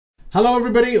Hello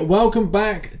everybody, welcome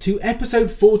back to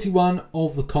episode 41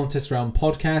 of the Contest Round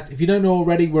podcast. If you don't know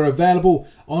already, we're available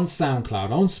on SoundCloud,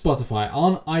 on Spotify,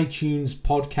 on iTunes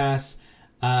podcasts,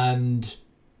 and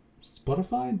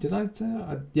Spotify, did I say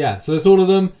that? Yeah, so it's all of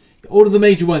them. All of the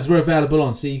major ones we're available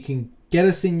on, so you can get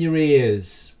us in your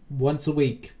ears once a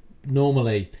week,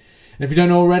 normally. And if you don't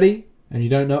know already, and you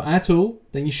don't know at all,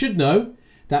 then you should know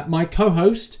that my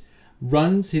co-host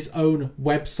runs his own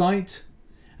website,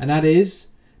 and that is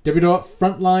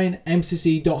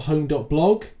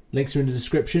www.frontlinemcoc.home.blog. Links are in the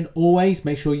description. Always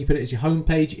make sure you put it as your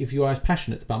homepage if you are as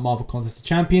passionate about Marvel Contest of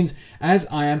Champions as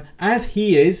I am, as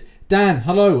he is. Dan,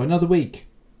 hello, another week.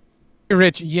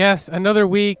 Rich, yes, another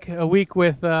week. A week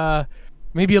with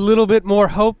maybe a little bit more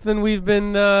hope than we've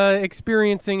been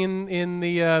experiencing in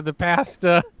the past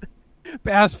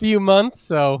past few months.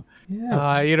 So,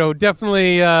 yeah.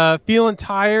 Definitely feeling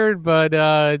tired,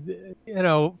 but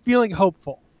feeling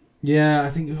hopeful. Yeah, I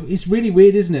think it's really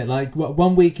weird, isn't it? Like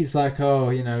 1 week it's like,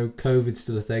 COVID's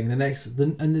still a thing. And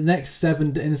the next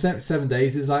 7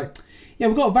 days is like, yeah,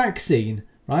 we've got a vaccine,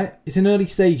 right? It's in early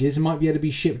stages and might be able to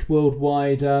be shipped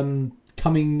worldwide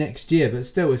coming next year. But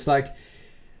still, it's like,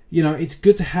 it's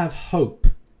good to have hope.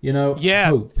 Yeah,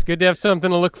 hope. It's good to have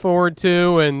something to look forward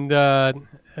to. And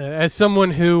as someone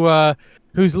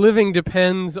whose living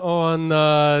depends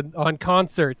on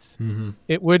concerts,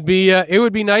 it would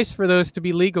be nice for those to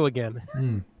be legal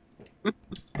again.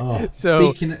 Oh,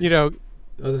 so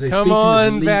come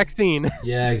on, vaccine.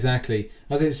 Yeah, exactly.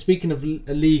 I was speaking of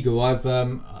illegal, I've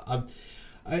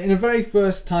in the very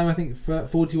first time, I think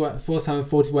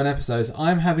 41 episodes,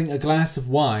 I'm having a glass of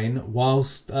wine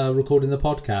whilst recording the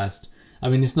podcast. I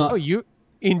mean, it's not. Oh, you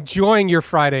enjoying your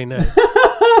Friday night?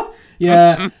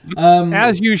 Yeah,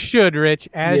 as you should, Rich.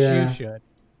 You should.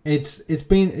 It's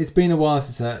been a while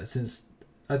since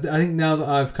I think now that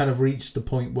I've kind of reached the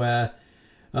point where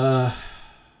throughout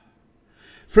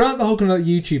the whole kind of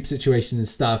YouTube situation and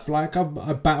stuff, like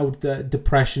I battled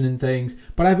depression and things,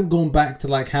 but I haven't gone back to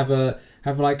like have a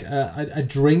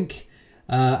drink.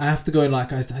 After going,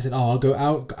 like I said, I'll go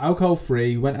alcohol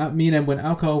free. Me and Em went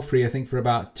alcohol free, I think, for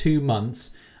about 2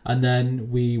 months, and then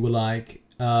we were like.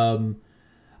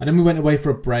 And then we went away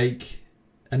for a break,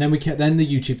 and then the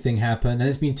YouTube thing happened, and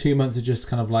it's been 2 months of just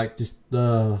kind of like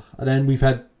and then we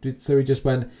just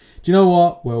went, do you know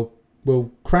what?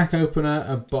 We'll crack open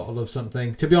a bottle of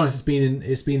something. To be honest,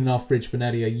 it's been in our fridge for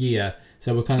nearly a year,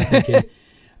 so we're kind of thinking.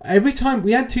 Every time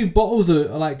we had 2 bottles of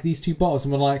like these 2 bottles,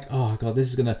 and we're like, oh god, this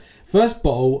is gonna. First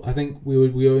bottle, I think we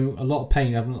were in a lot of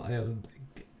pain, having a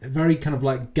very kind of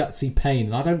like gutsy pain,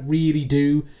 and I don't really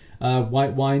do.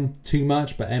 White wine too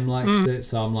much, but Em likes it,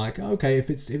 so I'm like, okay,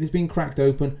 if it's been cracked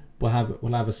open, we'll have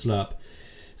a slurp.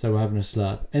 So we're having a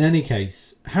slurp. In any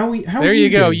case, how are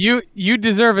you go. doing? You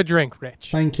deserve a drink, Rich.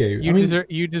 Thank you.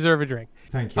 You deserve a drink.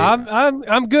 Thank you.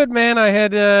 I'm good, man. I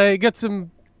had got some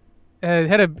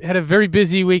had a very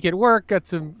busy week at work. Got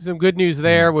some good news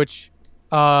there, which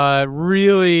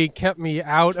really kept me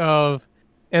out of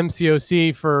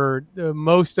MCOC for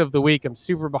most of the week. I'm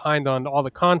super behind on all the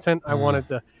content I wanted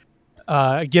to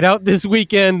get out this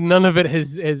weekend. None of it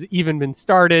has even been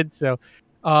started, so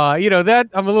that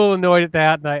I'm a little annoyed at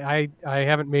that. I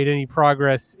haven't made any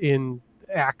progress in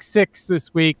Act 6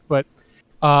 this week, but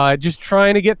just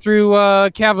trying to get through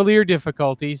Cavalier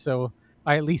difficulty, so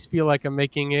I at least feel like I'm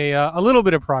making a little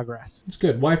bit of progress. It's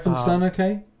good. Wife and son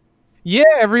okay? Yeah,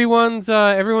 everyone's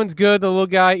good. The little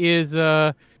guy is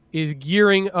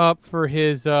gearing up for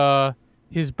his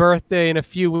birthday in a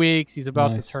few weeks. He's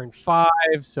about to turn 5,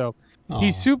 so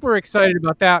he's super excited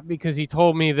about that because he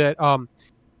told me that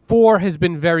 4 has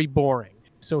been very boring.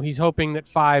 So he's hoping that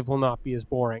 5 will not be as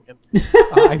boring. And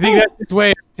I think that's his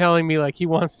way of telling me like he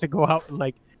wants to go out and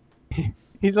like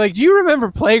he's like, "Do you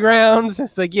remember playgrounds?"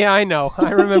 It's like, "Yeah, I know.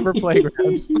 I remember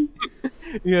playgrounds."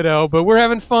 But we're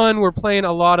having fun. We're playing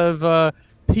a lot of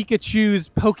Pikachu's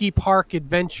Poke Park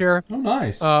Adventure. Oh,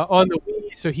 nice. On the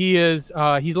Wii, so he's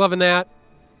loving that.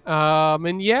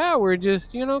 And yeah, we're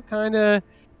just kind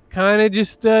of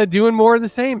just doing more of the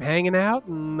same, hanging out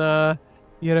and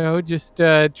just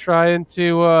trying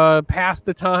to pass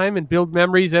the time and build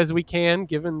memories as we can,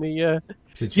 given the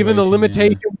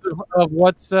limitations of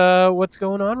what's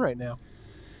going on right now.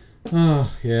 Oh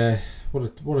yeah.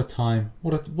 What a time!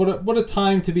 What a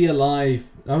time to be alive!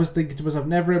 I was thinking to myself,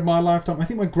 never in my lifetime. I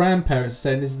think my grandparents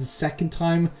said this is the second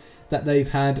time that they've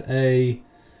had a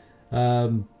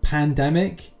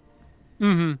pandemic.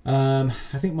 I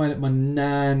think my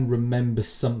nan remembers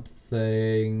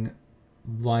something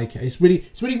like it's really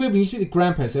weird when you speak to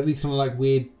grandparents. They have these kind of like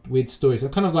weird stories.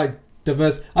 I'm kind of like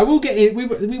diverse. I will get in. We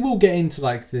will get into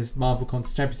like this Marvel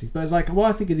Contest Champions League, but it's like what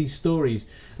I think of these stories.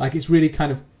 Like it's really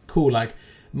kind of cool. Like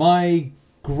my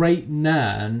great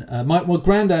nan, my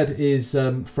granddad is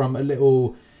from a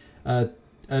little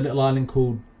island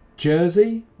called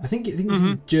Jersey. I think it's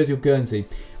Jersey or Guernsey,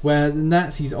 where the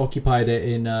Nazis occupied it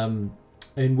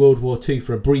in World War II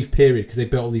for a brief period because they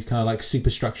built all these kind of like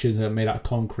superstructures that are made out of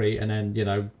concrete, and then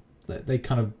they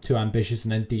kind of too ambitious,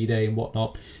 and then D-Day and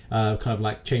whatnot kind of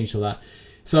like changed all that.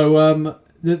 So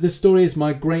the story is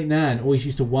my great nan always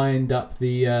used to wind up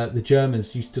the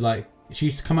Germans. She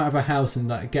used to come out of her house and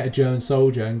like get a German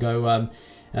soldier and go,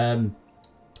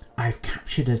 I've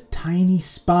captured a tiny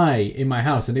spy in my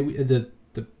house, and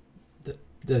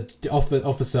the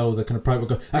officer or the kind of private would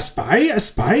go, a spy,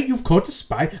 you've caught a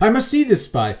spy, I must see this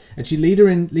spy. And she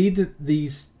lead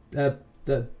these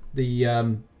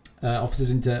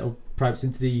officers or privates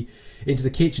into the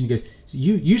kitchen. He goes,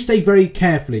 you stay very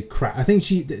carefully, Kraut. I think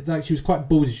she was quite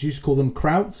ballsy. She used to call them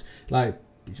Krauts. Like,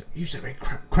 you stay very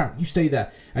Kraut, you stay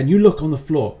there, and you look on the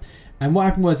floor. And what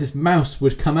happened was this mouse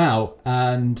would come out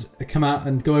and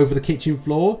go over the kitchen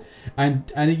floor,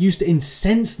 and it used to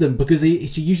incense them because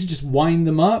she used to just wind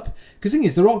them up. Because the thing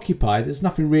is, they're occupied. There's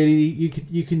nothing really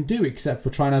you can do except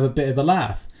for try and have a bit of a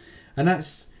laugh, and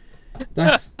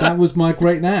that was my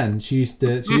great nan. She used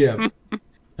to,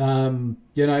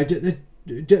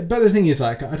 but the thing is,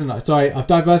 like, I don't know. Sorry, I've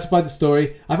diversified the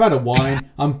story. I've had a wine.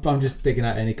 I'm just digging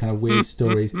out any kind of weird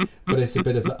stories, but it's a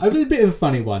bit of a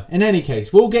funny one. In any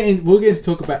case, we'll get to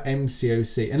talk about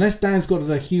MCOC. Unless Dan's got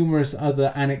a humorous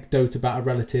other anecdote about a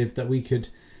relative that we could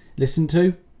listen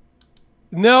to.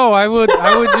 No, I would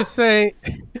just say,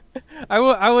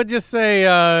 I would just say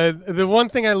the one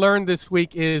thing I learned this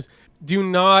week is do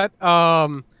not,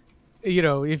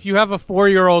 if you have a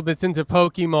 4-year-old that's into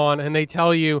Pokemon and they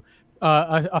tell you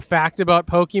a fact about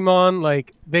Pokemon,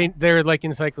 like they're like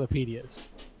encyclopedias.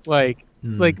 Like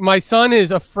my son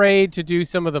is afraid to do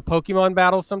some of the Pokemon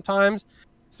battles sometimes.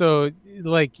 So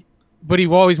but he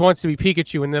always wants to be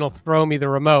Pikachu, and then he'll throw me the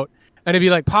remote, and it'd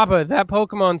be like, Papa, that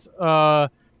Pokemon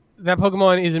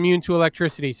is immune to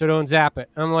electricity, so don't zap it.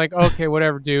 And I'm like, okay,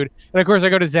 whatever, dude. And of course I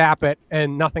go to zap it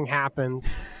and nothing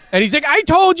happens. And he's like, I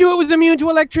told you it was immune to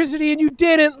electricity and you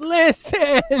didn't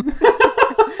listen.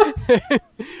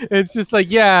 It's just like,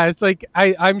 yeah, it's like,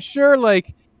 I'm sure,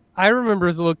 like, I remember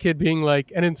as a little kid being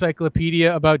like an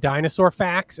encyclopedia about dinosaur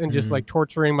facts and just like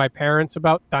torturing my parents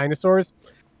about dinosaurs.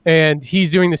 And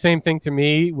he's doing the same thing to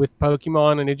me with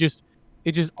Pokemon, and it just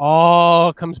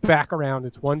all comes back around.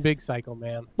 It's one big cycle,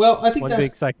 man. Well, I think one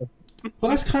big cycle.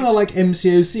 Well, that's kind of like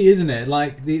MCOC, isn't it?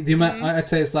 Like the amount, I'd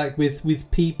say it's like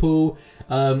with people,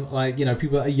 like,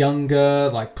 people that are younger,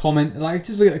 like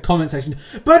just look at the comment section.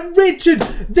 But Richard,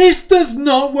 this does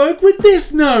not work with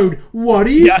this node. What are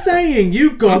you saying?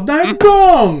 You got that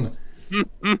wrong.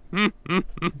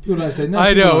 People don't say no.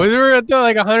 I know. We're at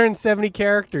like 170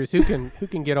 characters. Who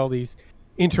can get all these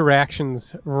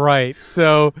interactions right?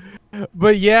 So,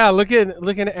 but yeah, looking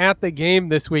at the game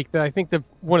this week, I think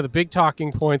one of the big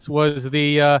talking points was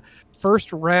the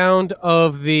first round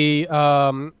of the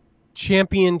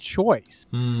champion choice.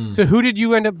 So who did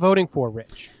you end up voting for,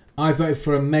 Rich? I voted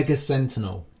for a Mega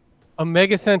Sentinel. A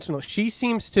Mega Sentinel. She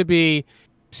seems to be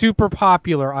super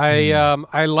popular.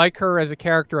 I like her as a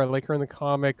character. I like her in the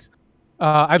comics.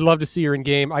 I'd love to see her in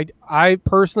game. I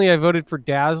personally voted for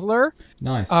Dazzler.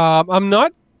 Nice. I'm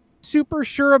not super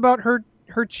sure about her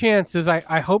chances.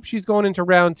 I hope she's going into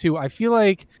round 2. I feel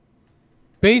like,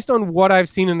 based on what I've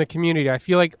seen in the community, I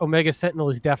feel like Omega Sentinel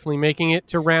is definitely making it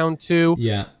to round 2.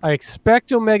 Yeah. I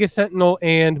expect Omega Sentinel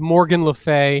and Morgan Le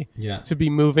Fay to be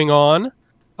moving on.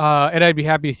 And I'd be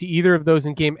happy to see either of those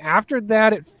in game. After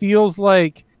that, it feels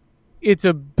like it's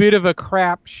a bit of a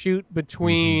crap shoot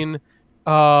between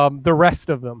the rest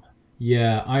of them.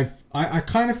 Yeah, I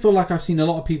kind of feel like I've seen a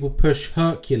lot of people push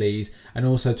Hercules and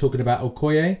also talking about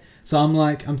Okoye. So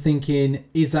I'm thinking,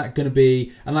 is that going to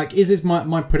be, and like, is this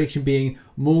my prediction being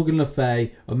Morgan Le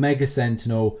Fay, Omega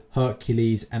Sentinel,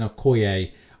 Hercules, and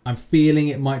Okoye? I'm feeling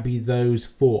it might be those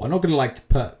 4. I'm not going to like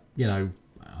put, I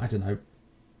don't know,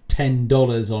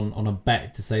 $10 on a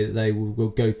bet to say that they will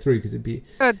go through, because it'd be...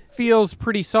 That feels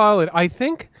pretty solid. I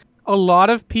think a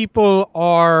lot of people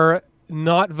are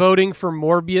not voting for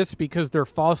Morbius because they're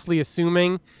falsely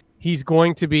assuming he's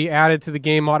going to be added to the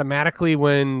game automatically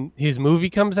when his movie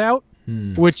comes out,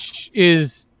 which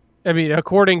is, I mean,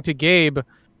 according to Gabe,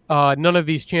 none of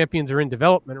these champions are in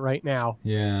development right now.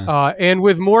 Yeah. And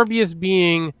with Morbius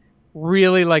being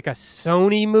really like a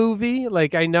Sony movie,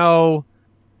 like I know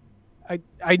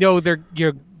they're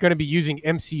going to be using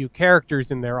MCU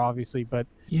characters in there, obviously, but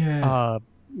yeah.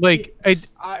 like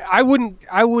I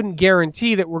wouldn't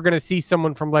guarantee that we're gonna see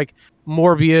someone from like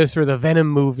Morbius or the Venom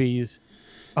movies,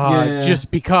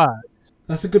 just because.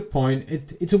 That's a good point.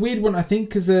 It's a weird one, I think,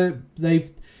 because I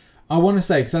want to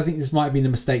say, because I think this might have been a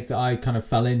mistake that I kind of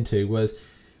fell into, was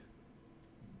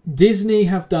Disney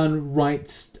have done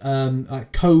rights,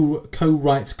 like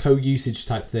co-rights, co-usage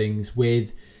type things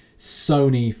with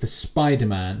Sony for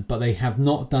Spider-Man, but they have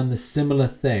not done the similar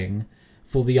thing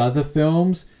for the other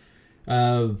films.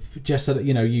 Just so that,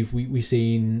 you know, we've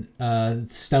seen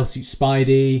Stealth Suit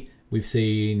Spidey, we've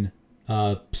seen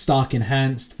Stark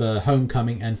Enhanced for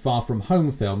Homecoming and Far From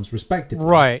Home films, respectively.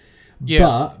 Right. Yeah.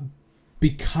 But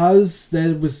because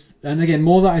there was, and again,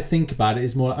 more that I think about it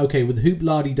is more like, okay, with Hoop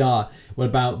La-Di-Da, what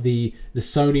about the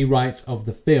Sony rights of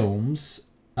the films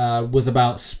was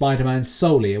about Spider-Man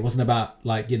solely. It wasn't about,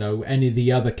 like, you know, any of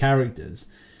the other characters.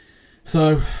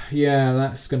 So yeah,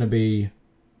 that's gonna be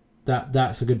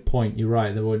that's a good point. You're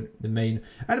right. They weren't the main.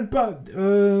 But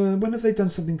when have they done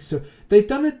something? So they've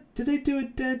done it. Did they do a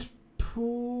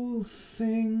Deadpool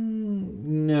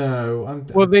thing? No.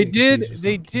 They did.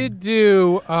 They did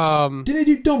do. Did they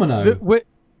do Domino?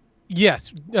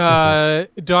 Yes.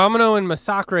 Domino and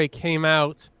Massacre came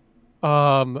out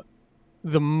the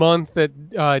month that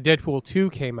Deadpool 2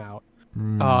 came out.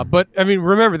 But I mean,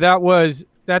 remember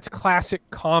that's classic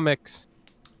comics.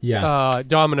 Yeah.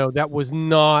 Domino. That was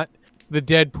not the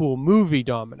Deadpool movie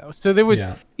Domino. So there was,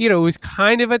 you know, it was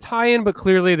kind of a tie-in, but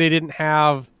clearly they didn't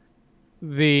have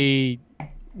the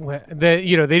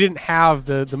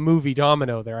movie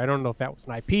Domino there. I don't know if that was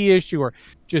an IP issue or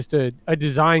just a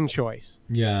design choice.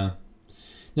 Yeah.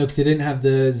 No, because they didn't have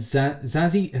the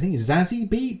Zazie. I think it's Zazie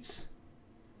Beetz.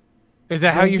 Is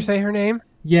that how you say her name?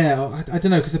 Yeah, I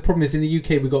don't know, because the problem is in the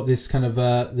UK we got this kind of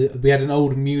we had an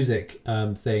old music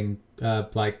thing,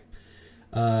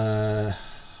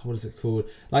 what is it called?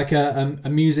 Like a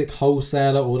music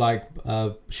wholesaler or like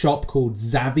a shop called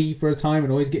Zavvi for a time,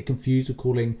 and always get confused with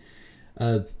calling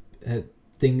a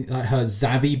thing like her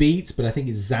Zavvi Beats, but I think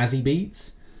it's Zazie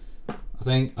Beats. I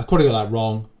think I probably got that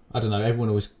wrong. I don't know. Everyone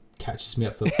always catches me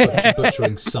up for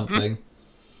butchering something.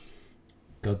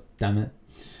 God damn it.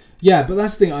 Yeah, but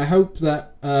that's the thing. I hope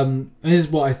that and this is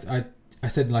what I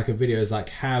said in like a video, is like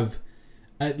have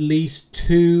at least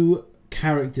 2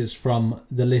 characters from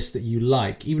the list that you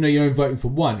like, even though you're only voting for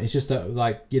one. It's just that,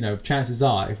 like, you know, chances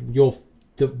are if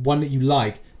the one that you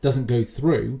like doesn't go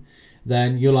through,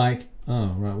 then you're like,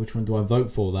 oh right, which one do I vote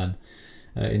for then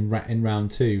in round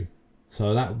 2?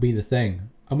 So that would be the thing.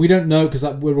 And we don't know, because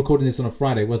we're recording this on a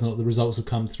Friday, whether or not the results will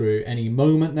come through any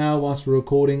moment now whilst we're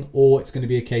recording, or it's going to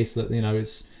be a case that, you know,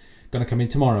 it's going to come in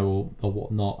tomorrow or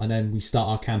whatnot, and then we start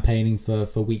our campaigning for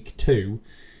week 2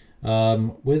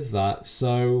 with that.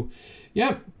 So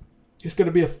yeah, it's going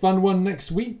to be a fun one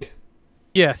next week.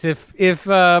 Yes, if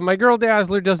my girl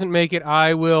Dazzler doesn't make it,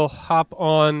 I will hop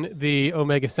on the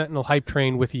Omega Sentinel hype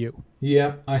train with you.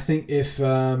 Yeah, I think if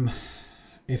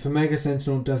Omega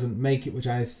Sentinel doesn't make it, which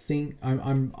I think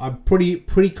I'm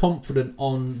pretty confident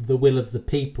on the will of the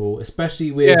people,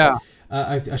 especially with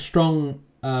a strong.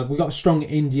 We got a strong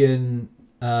Indian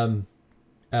fan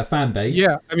base.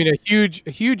 Yeah, I mean a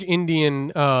huge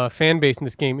Indian fan base in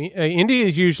this game. India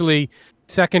is usually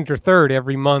second or third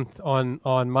every month on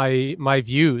my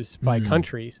views by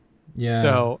countries. Yeah.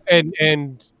 So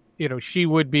and you know, she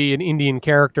would be an Indian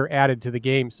character added to the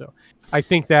game. So I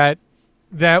think that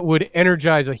would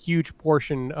energize a huge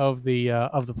portion of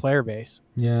the player base.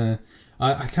 Yeah,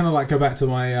 I kind of like go back to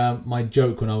my my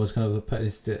joke when I was kind of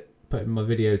putting my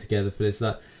video together for this,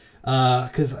 that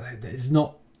because it's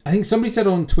not. I think somebody said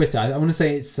on Twitter, I want to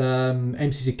say it's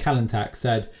MCC Kalantak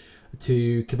said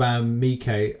to Kabam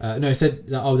Mike, no, said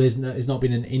there's not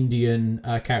been an Indian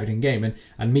character in game,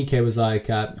 and Mike was like,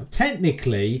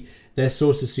 technically they're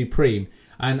Sorcerer Supreme.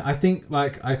 And I think,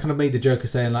 like, I kind of made the joke of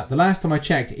saying, like, the last time I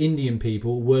checked, Indian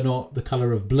people were not the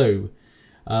color of blue.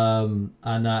 You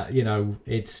know,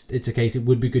 it's a case, it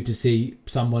would be good to see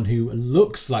someone who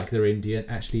looks like they're Indian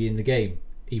actually in the game,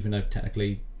 even though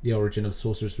technically the origin of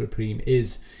Sorcerer Supreme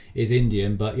is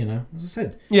Indian. But, you know, as I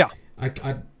said, yeah,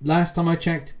 I last time I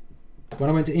checked, when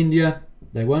I went to India,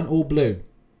 they weren't all blue.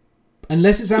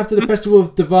 Unless it's after the Festival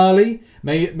of Diwali.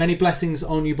 Many blessings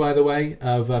on you, by the way,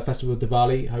 of Festival of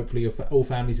Diwali. Hopefully all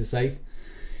families are safe.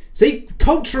 See,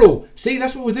 cultural. See,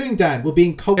 that's what we're doing, Dan. We're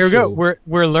being cultural. There we go.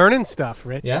 We're learning stuff,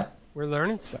 Rich. Yeah, we're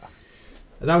learning stuff.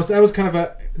 That was kind of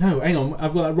a no. Hang on,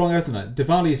 I've got that wrong, hasn't it?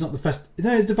 Diwali is not the fest.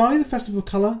 No, is Diwali the festival of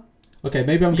color? Okay,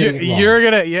 maybe I'm getting it wrong.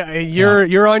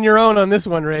 You're on your own on this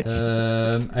one, Rich.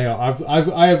 Hang on,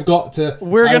 I have got to.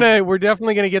 We're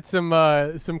definitely gonna get some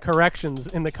corrections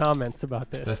in the comments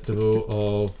about this. Festival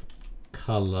of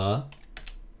Color.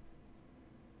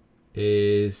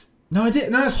 is... No, I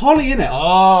didn't. No, it's Holly, innit?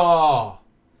 Oh!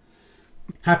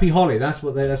 Happy Holly. That's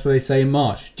what they say in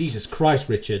March. Jesus Christ,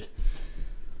 Richard.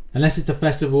 Unless it's the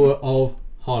festival of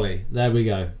Holly. There we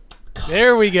go. God.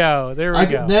 There we go. There we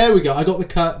go. There we go. I got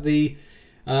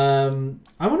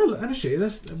I want to actually,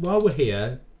 while we're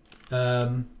here,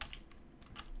 I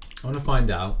want to find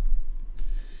out.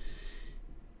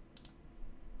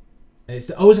 It's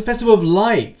a festival of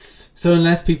lights. So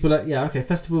unless people are,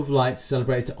 festival of lights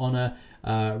celebrated to honor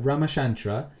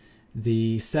Ramachandra,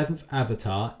 the 7th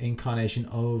avatar incarnation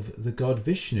of the god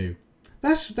Vishnu.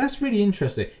 That's really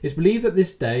interesting. It's believed that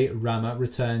this day Rama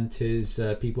returned to his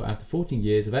people after 14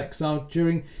 years of exile,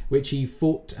 during which he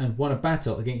fought and won a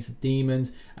battle against the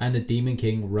demons and the demon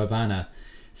king Ravana.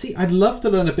 See, I'd love to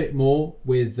learn a bit more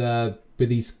with the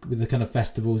kind of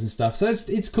festivals and stuff. So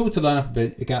it's cool to learn up a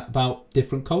bit about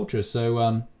different cultures.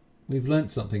 So we've learned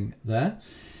something there.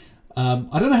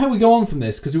 I don't know how we go on from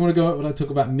this because we want to talk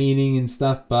about meaning and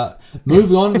stuff, but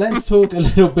moving on, let's talk a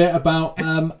little bit about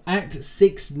Act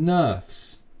 6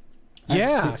 Nerfs.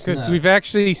 Because we've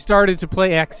actually started to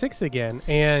play Act 6 again,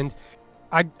 and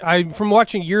I from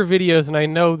watching your videos, and I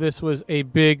know this was a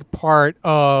big part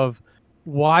of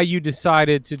why you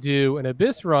decided to do an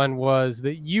Abyss run, was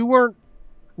that you weren't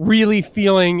really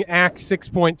feeling Act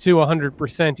 6.2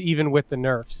 100% even with the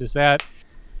nerfs. Is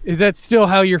that still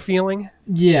how you're feeling?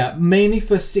 Yeah, mainly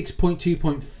for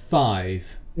 6.2.5.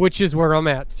 Which is where I'm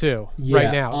at too,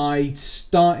 right now. I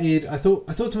thought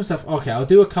to myself, okay, I'll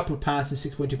do a couple of paths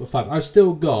in 6.2.5. I've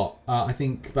still got, I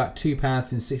think, about 2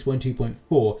 paths in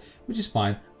 6.2.4, which is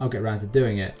fine. I'll get around to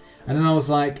doing it. And then I was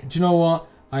like, do you know what?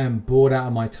 I am bored out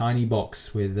of my tiny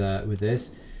box with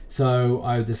this. So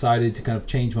I decided to kind of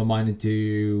change my mind and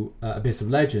do Abyss of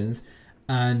Legends.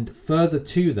 And further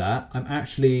to that, I'm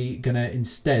actually going to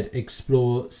instead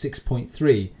explore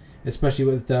 6.3, especially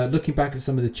with looking back at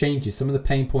some of the changes. Some of the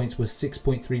pain points was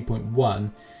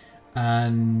 6.3.1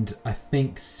 and I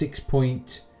think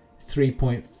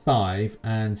 6.3.5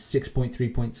 and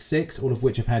 6.3.6, all of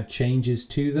which have had changes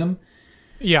to them.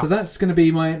 Yeah. So that's going to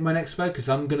be my next focus.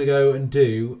 I'm going to go and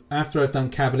do, after I've done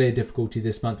Cavalier difficulty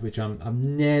this month, which I'm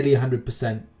nearly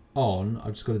 100% on.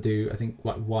 I've just got to do, I think,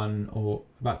 one or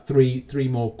about three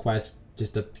more quests,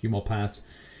 just a few more paths,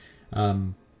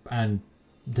 and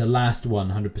the last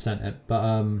one 100% it.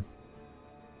 But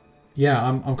yeah,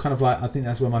 I'm kind of like, I think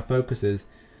that's where my focus is.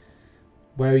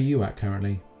 Where are you at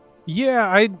currently? Yeah,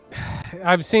 I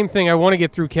have the same thing. I want to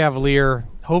get through Cavalier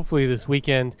hopefully this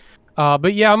weekend,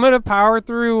 but yeah, I'm gonna power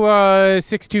through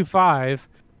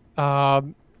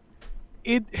 6.2.5.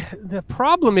 The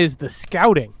problem is the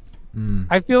scouting.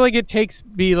 I feel like it takes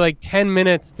me like 10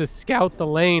 minutes to scout the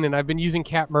lane, and I've been using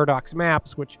Cat Murdoch's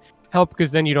maps, which help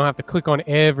because then you don't have to click on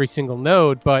every single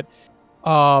node. But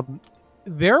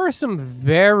there are some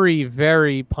very,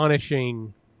 very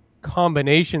punishing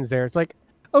combinations there. It's like,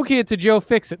 okay, it's a Joe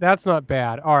Fix-It. That's not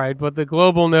bad. All right, but the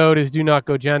global node is Do Not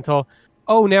Go Gentle.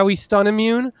 Oh, now he's stun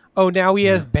immune. Oh, now he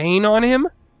has Bane on him.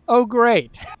 Oh,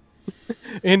 great.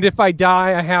 And if I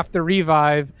die, I have to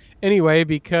revive anyway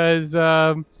because...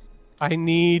 I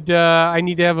need to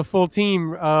have a full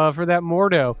team for that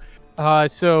Mordo.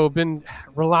 So been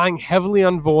relying heavily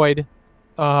on Void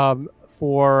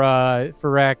for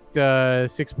Act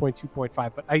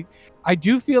 6.2.5. But I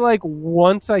do feel like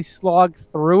once I slog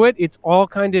through it, it's all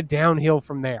kind of downhill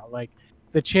from there. Like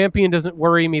the champion doesn't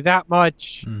worry me that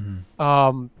much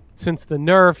since the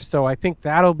nerf, so I think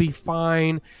that'll be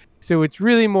fine. So it's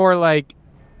really more like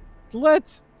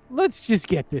let's just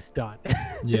get this done.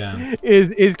 Yeah.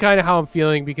 is kind of how I'm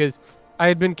feeling, because I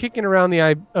had been kicking around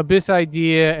the Abyss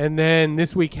idea, and then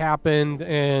this week happened,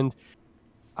 and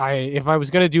if I was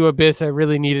going to do Abyss, I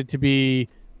really needed to be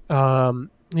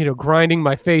grinding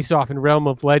my face off in Realm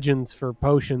of Legends for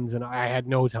potions, and I had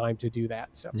no time to do that.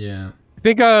 So yeah.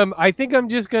 I think I'm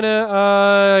just going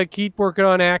to keep working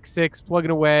on Act 6,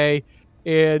 plugging away,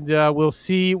 and we'll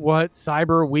see what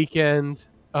Cyber Weekend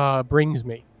brings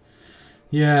me.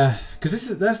 Yeah,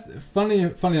 because that's funny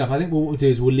enough. I think what we'll do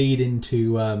is we'll lead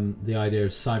into the idea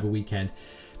of Cyber Weekend.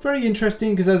 Very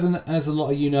interesting, because as a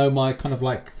lot of you know, my kind of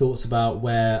like thoughts about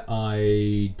where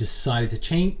I decided to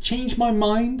change my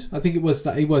mind. I think it was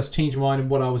change my mind in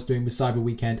what I was doing with Cyber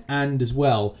Weekend, and as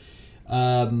well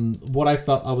what I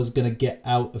felt I was going to get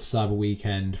out of Cyber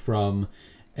Weekend from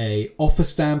a offer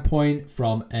standpoint,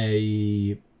 from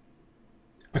a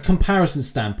comparison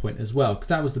standpoint as well, because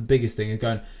that was the biggest thing.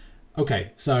 Going,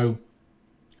 okay, so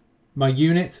my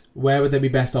units, where would they be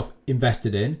best off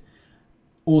invested in?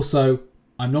 Also,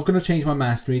 I'm not going to change my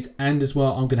masteries, and as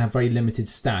well, I'm going to have very limited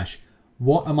stash.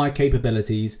 What are my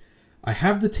capabilities? I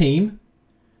have the team.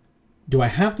 Do I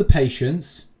have the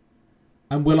patience?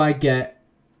 and will I get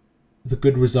the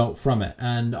good result from it?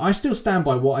 And I still stand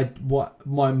by what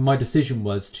my decision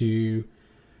was to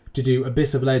do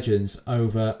Abyss of Legends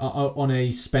over on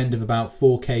a spend of about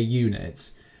 4k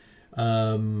units,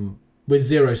 with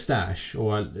 0 stash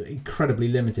or incredibly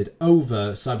limited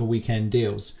over Cyber Weekend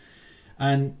deals.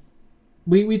 And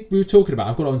we were talking about,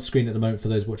 I've got it on screen at the moment for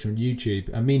those watching on YouTube,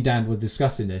 and me and Dan were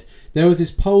discussing this. There was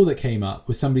this poll that came up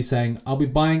with somebody saying, I'll be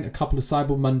buying a couple of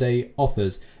Cyber Monday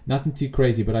offers, nothing too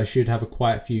crazy, but I should have a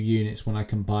quite few units when I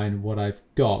combine what I've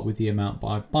got with the amount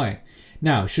I'm buying.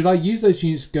 Now, should I use those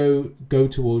units go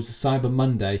towards the Cyber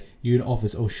Monday unit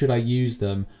offers, or should I use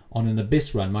them on an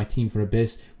Abyss run? My team for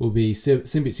Abyss will be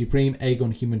Symbiote Supreme,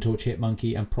 Aegon, Human Torch,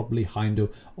 Hitmonkey, and probably Heimdall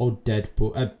or Dead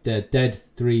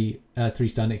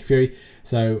 3-star Nick Fury.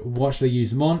 So what should I use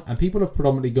them on? And people have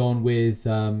predominantly gone with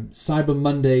Cyber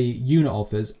Monday unit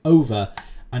offers over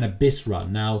an Abyss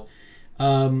run. Now,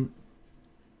 Dan,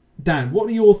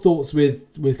 what are your thoughts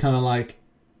with kind of like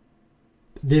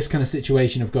this kind of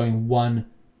situation of going one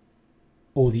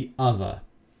or the other?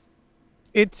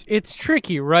 It's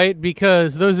tricky, right?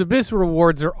 Because those Abyss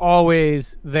rewards are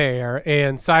always there,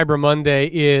 and Cyber Monday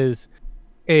is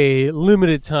a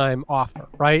limited time offer,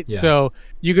 right? Yeah. So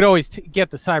you could always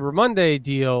get the Cyber Monday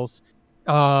deals,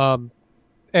 and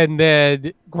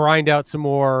then grind out some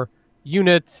more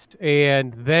units,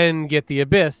 and then get the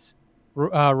Abyss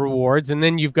rewards, and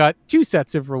then you've got 2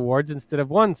 sets of rewards instead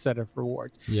of 1 set of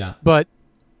rewards. Yeah. But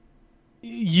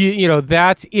you know,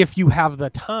 that's if you have the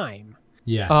time.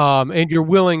 Yes. And you're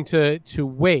willing to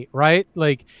wait, right?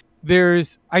 Like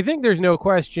I think there's no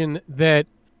question that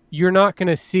you're not going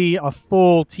to see a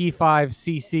full T5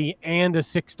 CC and a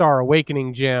 6-star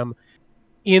Awakening gem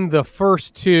in the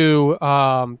first 2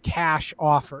 cash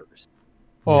offers.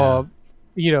 Yeah.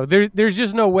 You know, there's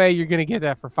just no way you're going to get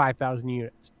that for 5,000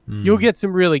 units. You'll get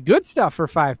some really good stuff for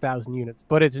 5,000 units,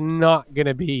 but it's not going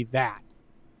to be that.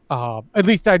 At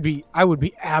least I would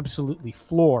be absolutely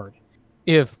floored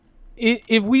if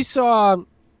we saw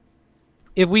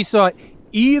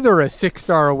either a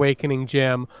 6-star Awakening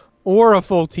gem or a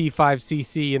full T5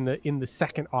 CC in the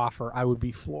second offer. I would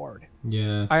be floored.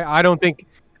 Yeah. I don't think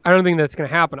that's going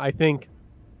to happen. I think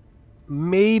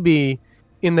maybe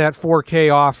in that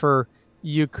 4K offer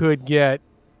you could get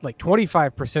like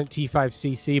 25% T5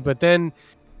 CC, but then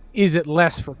is it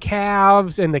less for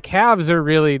calves? And the calves are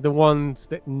really the ones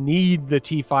that need the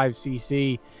T5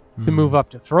 CC to move up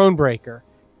to Thronebreaker.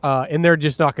 And they're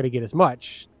just not going to get as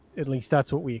much. At least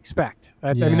that's what we expect.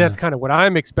 I mean, that's kind of what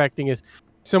I'm expecting, is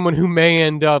someone who may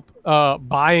end up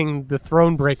buying the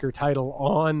Thronebreaker title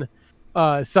on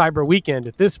Cyber Weekend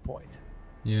at this point.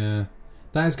 Yeah,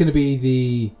 that is going to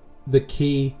be the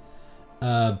key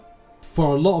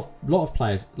for a lot of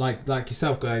players like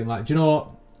yourself, going like, do you know what?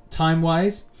 Time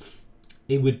wise,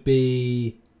 it would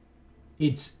be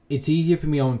it's easier for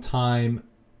me on time.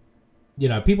 You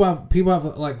know, people have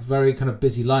like very kind of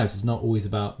busy lives. It's not always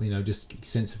about, you know, just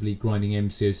extensively grinding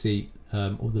MCOC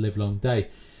all the live long day.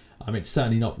 I mean, it's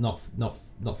certainly not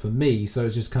for me. So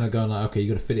it's just kind of going like, okay,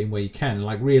 you got to fit it in where you can. And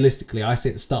like realistically, I say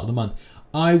at the start of the month,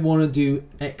 I want to do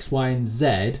X, Y, and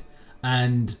Z,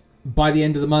 and by the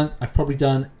end of the month, I've probably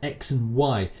done X and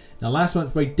Y. Now, last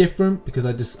month very different because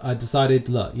I decided,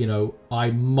 look, you know, I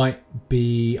might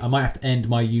have to end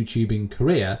my YouTubing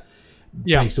career.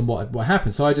 Yeah. Based on what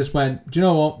happened. So I just went, do you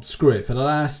know what? Screw it. For the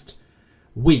last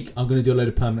week, I'm going to do a load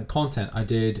of permanent content. I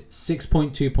did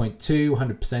 6.2.2,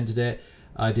 100%ed it.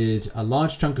 I did a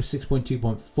large chunk of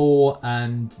 6.2.4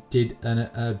 and did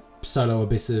a solo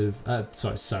Abyss of an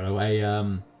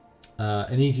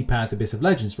easy path Abyss of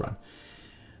Legends run,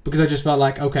 because I just felt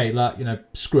like, okay, like, you know,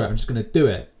 screw it, I'm just going to do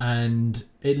it. And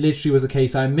it literally was a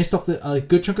case I missed off a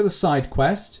good chunk of the side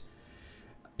quest.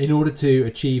 In order to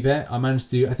achieve it, I managed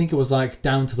to do, I think it was like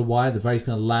down to the wire, the very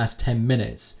kind of last 10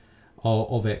 minutes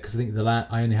of it, because I think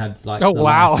I only had like, oh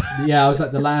wow, I was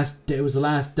like it was the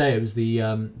last day. It was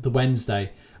the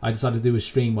Wednesday. I decided to do a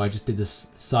stream where I just did this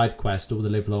side quest all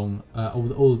the live long,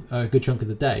 all a good chunk of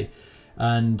the day,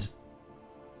 and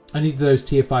I needed those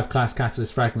tier 5 class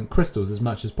catalyst fragment crystals as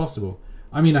much as possible.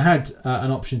 I mean, I had an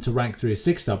option to rank through a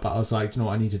 6-star, but I was like, you know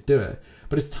what, I need to do it.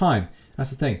 But it's time. That's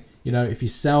the thing. You know, if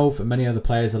yourself and many other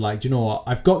players are like, do you know what,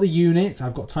 I've got the units,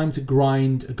 I've got time to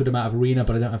grind a good amount of arena,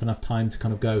 but I don't have enough time to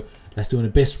kind of go, let's do an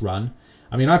Abyss run.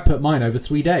 I mean, I put mine over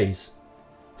 3 days.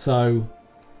 So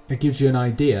it gives you an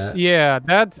idea. Yeah,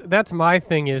 that's my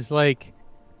thing, is like,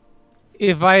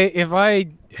 if I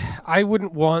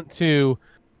wouldn't want to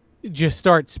just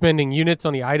start spending units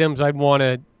on the items. I'd want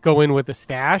to go in with a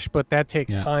stash, but that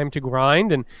takes time to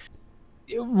grind. And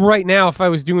right now, if I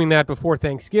was doing that before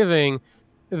Thanksgiving,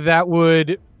 that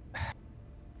would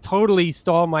totally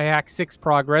stall my Act 6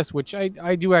 progress, which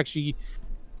I do actually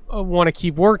want to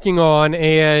keep working on,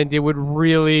 and it would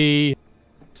really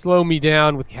slow me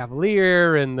down with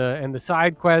Cavalier and the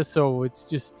side quests. So it's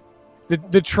just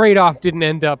the trade-off didn't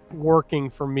end up working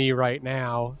for me right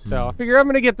now. So I figure I'm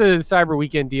going to get the Cyber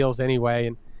Weekend deals anyway,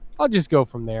 and I'll just go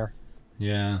from there.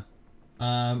 Yeah.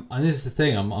 And this is the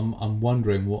thing. I'm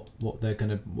wondering what they're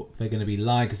gonna be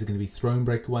like. Is it gonna be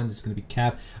Thronebreaker ones? Is it gonna be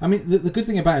Cav? I mean, the good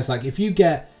thing about it is, like, if you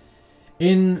get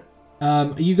in,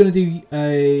 are you gonna do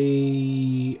are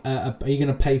you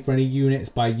gonna pay for any units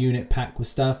by unit pack with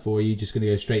stuff, or are you just gonna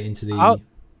go straight into the?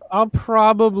 I'll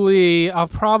probably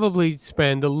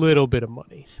spend a little bit of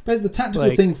money. But the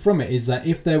tactical thing from it is that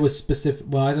if there was specific,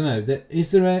 well, I don't know.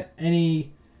 Is there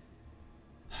any?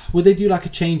 Would they do like a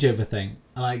changeover thing?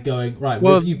 Like going, right,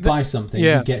 well, if you buy something,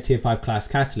 you get tier 5 class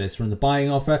catalyst. From the buying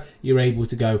offer, you're able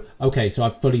to go, okay, so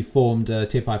I've fully formed a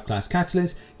tier 5 class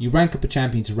catalyst. You rank up a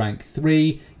champion to rank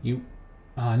 3. You,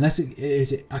 unless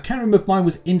it, I can't remember if mine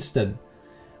was instant,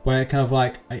 where it kind of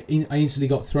like, I instantly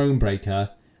got Thronebreaker,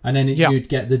 and then you'd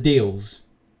get the deals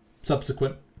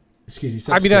subsequently.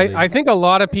 I mean, I think a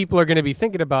lot of people are going to be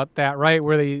thinking about that, right?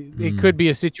 Where it could be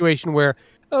a situation where,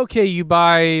 okay, you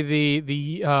buy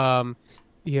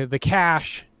the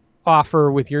cash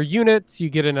offer with your units, you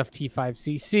get enough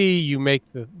T5CC, you make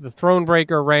the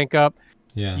Thronebreaker rank up,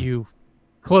 you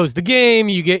close the game,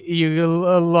 you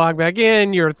log back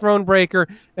in, you're a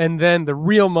Thronebreaker, and then the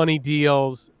real money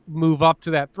deals move up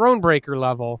to that Thronebreaker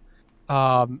level.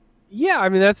 Yeah, I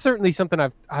mean, that's certainly something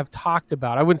I've talked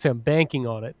about. I wouldn't say I'm banking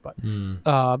on it, but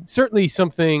certainly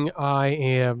something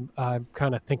I'm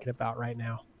kind of thinking about right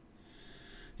now.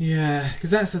 Yeah,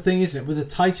 because that's the thing, isn't it? With the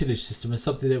tutelage system, and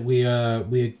something that we're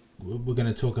going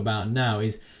to talk about now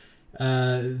is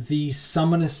the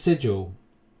Summoner Sigil.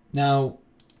 Now,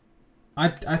 I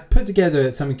put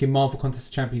together something in Marvel Contest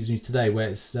of Champions News today, where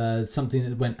it's something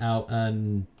that went out,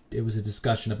 and it was a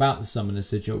discussion about the Summoner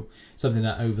Sigil. Something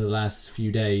that over the last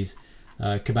few days,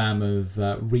 Kabam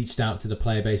have reached out to the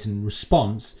player base in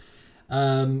response.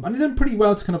 And they've done pretty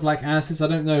well to kind of like answer this. I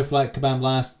don't know if like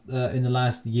Kabam in the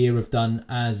last year have done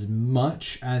as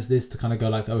much as this to kind of go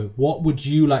like, oh, what would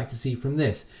you like to see from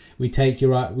this? We take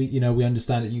your we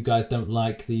understand that you guys don't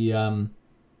like the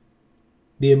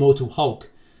Immortal Hulk,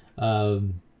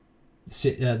 the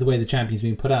way the champion's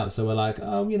being put out. So we're like,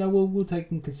 oh, we'll take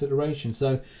in consideration.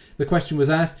 So the question was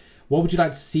asked, what would you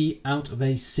like to see out of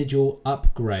a Sigil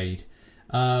upgrade?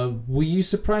 Were you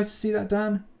surprised to see that,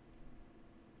 Dan?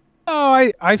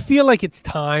 Oh, I feel like it's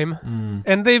time,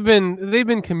 and they've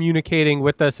been communicating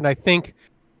with us, and I think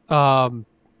it's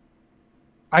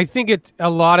a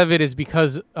lot of it is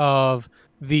because of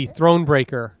the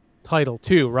Thronebreaker title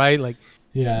too, right? Like,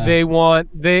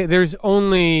 there's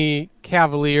only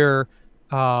Cavalier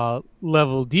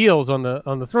level deals on the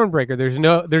Thronebreaker.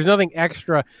 There's nothing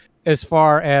extra as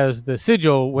far as the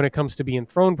Sigil when it comes to being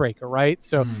Thronebreaker, right?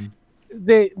 So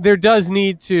there does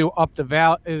need to up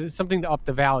the something to up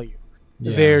the value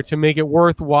there to make it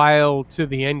worthwhile to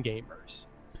the end gamers.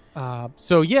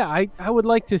 So yeah, I would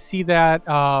like to see that.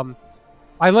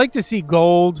 I like to see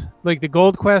gold, like the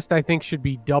gold quest. I think should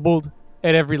be doubled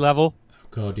at every level.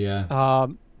 God, yeah.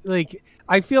 Like,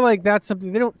 I feel like that's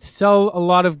something they don't sell a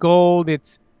lot of gold.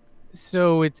 It's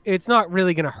not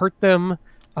really going to hurt them.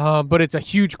 But it's a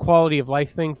huge quality of life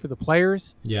thing for the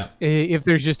players. Yeah. If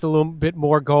there's just a little bit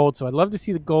more gold. So I'd love to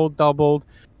see the gold doubled.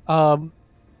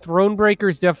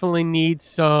 Thronebreakers definitely need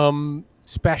some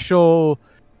special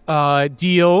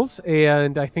deals,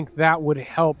 and I think that would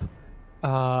help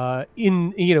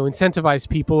incentivize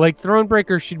people. Like,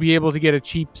 Thronebreakers should be able to get a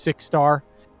cheap 6-star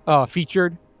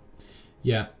featured.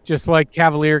 Yeah. Just like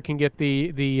Cavalier can get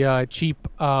the cheap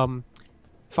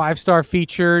 5-star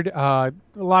featured. A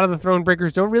lot of the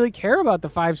Thronebreakers don't really care about the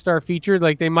 5-star featured.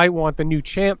 Like, they might want the new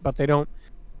champ, but they don't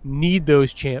need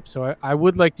those champs. So I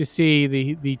would like to see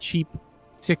the cheap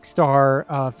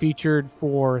 6-star featured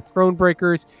for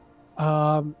Thronebreakers.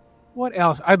 What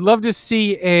else? I'd love to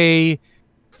see a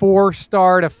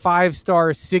 4-star to 5-star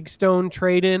Sigstone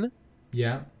trade-in.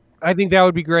 Yeah. I think that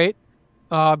would be great.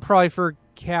 Probably for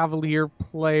Cavalier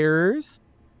players.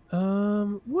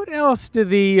 What else do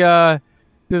the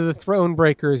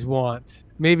Thronebreakers want?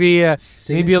 Maybe a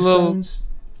little. Stones?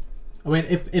 I mean,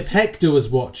 if Hector was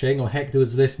watching or Hector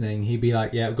was listening, he'd be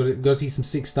like, "Yeah, we've got to see some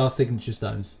 6-star signature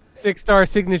stones." 6-star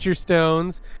signature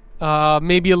stones.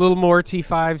 Maybe a little more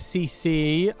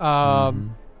T5CC. I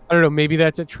don't know. Maybe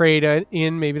that's a trade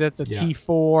in. Maybe that's a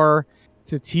T4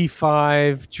 to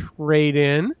T5 trade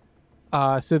in.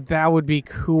 So that would be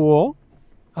cool.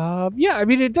 Yeah, I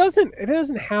mean, it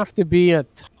doesn't have to be a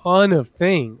ton of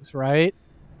things, right?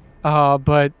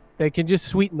 but they can just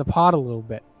sweeten the pot a little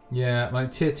bit. Yeah,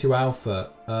 like tier 2 alpha,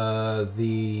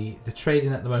 the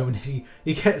trading at the moment is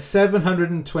you get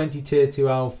 720 tier 2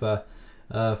 alpha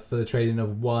for the trading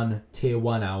of one tier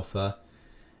 1 alpha.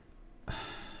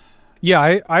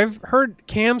 Yeah, I've heard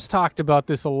Cam's talked about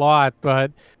this a lot,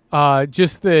 but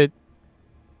just that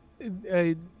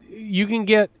you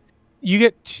get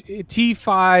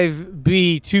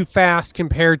T5B too fast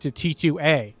compared to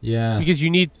T2A. Yeah. Because you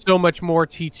need so much more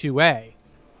T2A.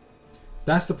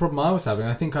 That's the problem I was having.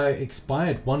 I think I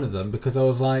expired one of them because I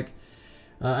was like,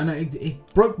 and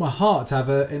it broke my heart to have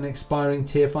an expiring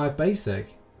tier 5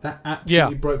 basic. That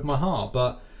absolutely broke my heart.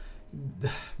 But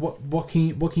what can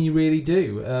you really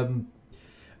do?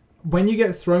 When you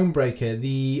get Thronebreaker,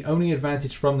 the only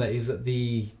advantage from that is that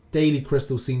the daily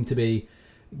crystals seem to be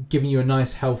giving you a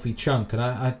nice healthy chunk, and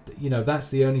I that's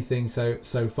the only thing so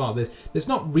far. There's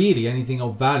not really anything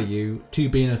of value to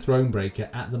being a Thronebreaker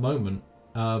at the moment.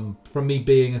 From me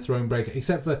being a Thronebreaker,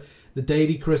 except for the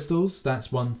daily crystals,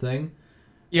 that's one thing.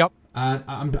 Yep.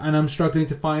 And I'm struggling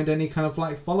to find any kind of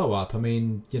like follow up. I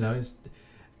mean, it's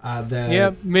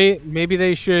maybe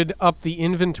they should up the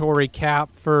inventory cap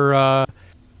for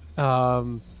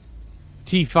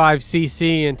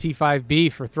T5CC and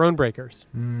T5B for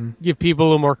Thronebreakers. Give people a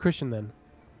little more cushion then.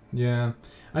 Yeah,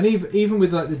 and even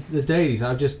with like the dailies,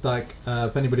 I've just like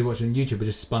if anybody watching on YouTube, I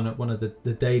just spun up one of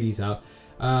the dailies out.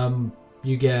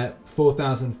 You get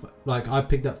 4,000. Like I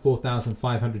picked up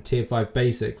 4,500 tier 5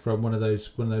 basic from one of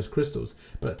those crystals.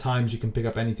 But at times you can pick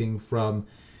up anything from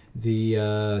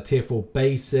the tier 4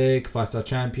 basic, 5-star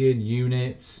champion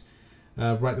units,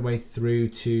 right the way through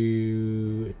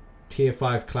to tier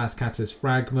 5 class catalyst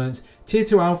fragments. Tier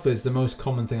 2 alpha is the most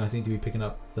common thing I seem to be picking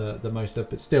up the most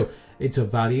of, but still it's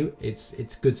of value.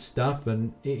 It's good stuff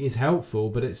and it is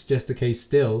helpful, but it's just a case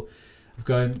still of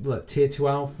going, look, tier 2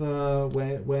 alpha,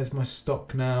 where's my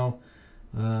stock now?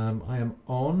 I am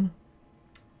on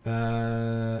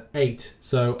 8,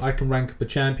 so I can rank up a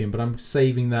champion, but I'm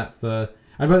saving that for,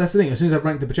 and but that's the thing, as soon as I've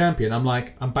ranked up a champion, I'm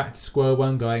back to square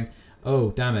one going,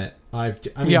 oh damn it, I've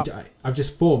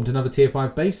just formed another tier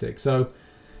 5 basic. So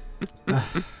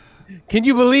can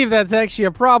you believe that's actually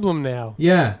a problem now?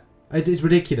 Yeah, it's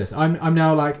ridiculous. I'm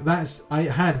now like, I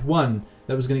had one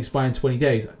that was going to expire in 20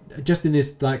 days. Just in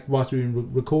this, like, whilst we've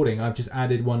been recording, I've just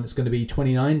added one that's going to be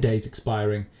 29 days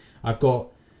expiring. I've got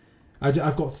so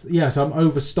I'm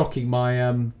overstocking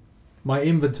my my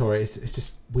inventory. It's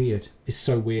just weird. It's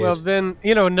so weird. Well, then,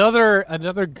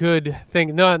 another good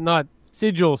thing, not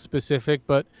Sigil specific,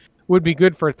 but would be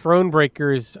good for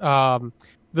Thronebreakers.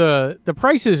 The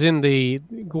prices in the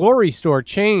Glory store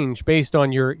change based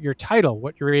on your title,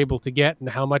 what you're able to get, and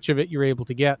how much of it you're able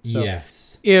to get. So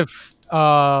yes.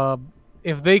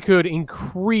 If they could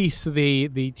increase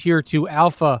the tier 2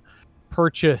 alpha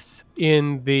purchase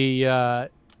in the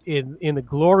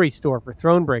Glory store for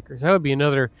Thronebreakers, that would be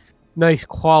another nice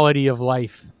quality of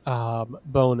life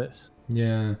bonus.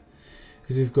 Yeah,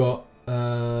 because we've got what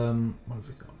have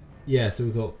we got? Yeah, so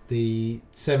we've got the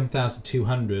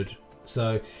 7,200.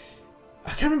 So I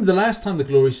can't remember the last time the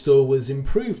Glory store was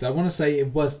improved. I want to say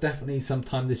it was definitely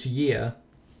sometime this year.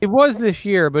 It was this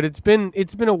year, but it's been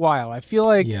a while. I feel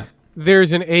like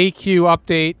there's an AQ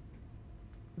update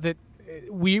that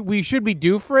we should be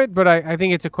due for it, but I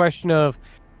think it's a question of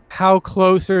how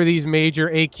close are these major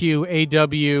AQ,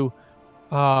 AW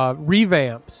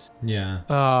revamps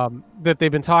that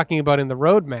they've been talking about in the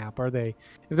roadmap. Are they,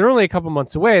 if they're only a couple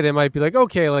months away, they might be like,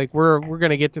 okay, like we're going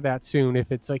to get to that soon.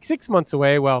 If it's like 6 months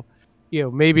away, well,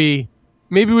 maybe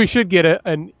we should get a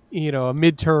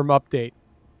midterm update.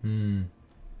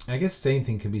 I guess the same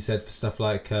thing can be said for stuff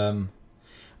like,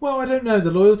 well, I don't know,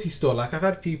 the loyalty store. Like, I've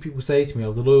had a few people say to me,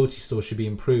 oh, the loyalty store should be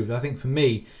improved. I think for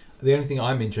me, the only thing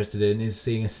I'm interested in is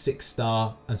seeing a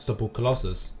 6-star Unstoppable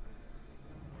Colossus.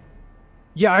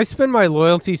 Yeah, I spend my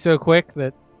loyalty so quick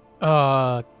that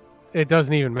it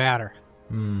doesn't even matter.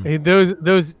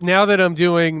 Those now that I'm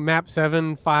doing map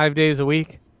 7 5 days a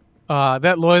week,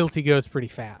 that loyalty goes pretty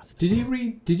fast. Do you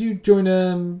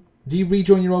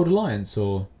rejoin your old alliance,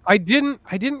 or? I didn't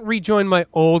rejoin my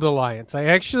old alliance. I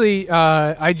actually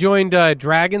I joined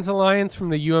Dragon's Alliance from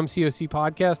the MCOC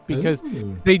podcast because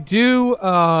they do.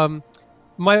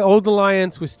 My old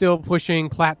alliance was still pushing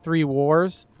Plat 3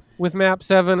 Wars with map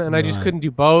 7, and I just couldn't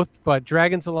do both. But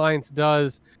Dragon's Alliance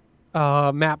does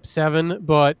map 7,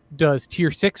 but does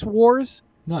tier 6 wars.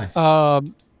 Nice.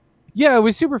 Yeah, it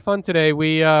was super fun today.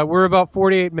 We're about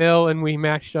 48 mil, and we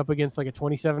matched up against like a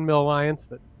 27 mil alliance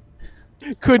that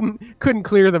couldn't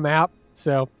clear the map.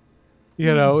 So,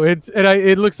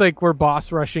 it looks like we're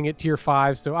boss rushing at tier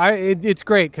 5. So it's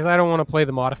great because I don't want to play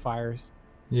the modifiers.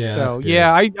 Yeah. So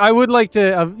yeah, I would like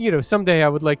to, you know, someday I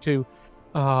would like to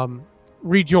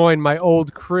rejoin my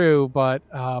old crew, but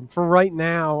for right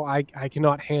now, I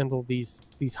cannot handle these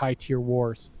high tier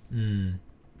wars.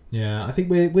 Yeah, I think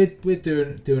we're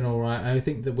doing all right. I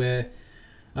think that we're,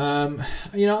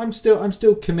 you know, I'm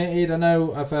still committed. I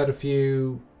know I've heard a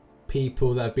few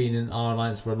people that have been in our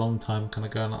alliance for a long time kind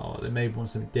of going, oh, they maybe want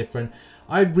something different.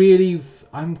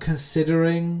 I'm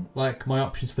considering like my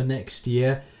options for next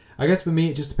year. I guess for me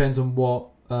it just depends on what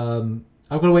I've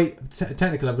got to wait.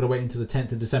 Technically, I've got to wait until the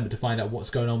 10th of December to find out what's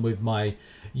going on with my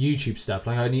YouTube stuff.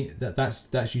 Like I need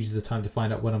that's usually the time to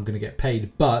find out when I'm going to get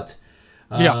paid. But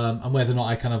and whether or not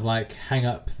I kind of like hang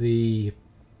up the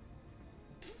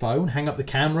phone, hang up the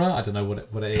camera. I don't know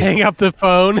what it is. Hang up the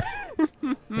phone.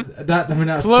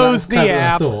 That's close kind the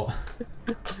app. of what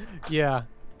I thought. Yeah.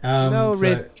 No,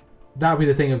 so that'll be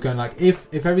the thing of going like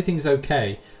if everything's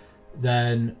okay,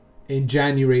 then in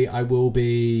January I will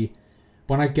be.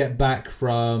 When I get back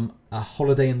from a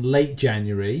holiday in late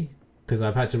January, because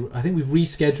I think we've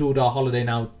rescheduled our holiday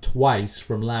now twice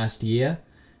from last year.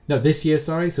 No, this year,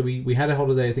 sorry. So we had a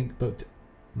holiday, I think, booked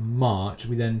March.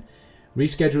 We then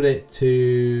rescheduled it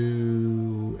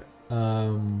to,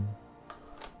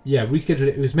 rescheduled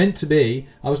it. It was meant to be,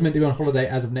 I was meant to be on holiday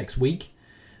as of next week.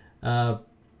 But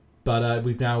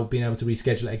we've now been able to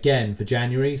reschedule it again for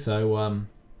January. So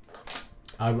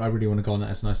I really want to go on that.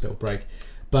 It's a nice little break.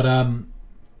 But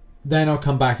then I'll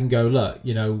come back and go, look,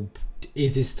 you know,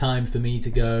 is this time for me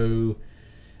to go,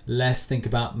 let's think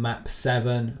about map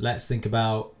 7. Let's think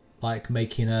about like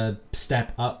making a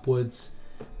step upwards.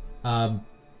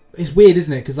 It's weird,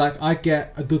 isn't it? Because like I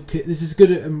get a good, this is good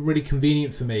and really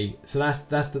convenient for me. So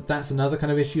that's another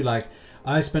kind of issue. Like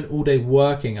I spent all day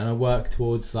working and I work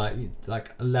towards like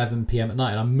 11 p.m. at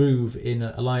night, and I move in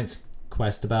Alliance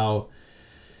Quest about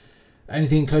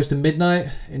anything close to midnight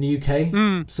in the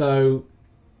UK. So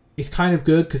it's kind of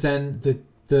good because then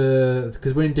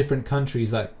because we're in different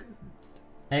countries, like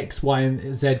X, Y,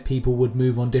 and Z people would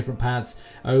move on different paths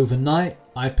overnight.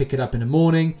 I pick it up in the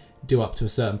morning, do up to a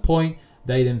certain point.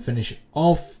 They then finish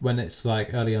off when it's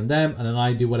like early on them, and then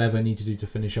I do whatever I need to do to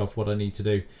finish off what I need to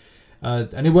do.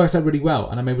 And it works out really well,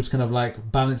 and I'm able to kind of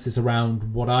like balance this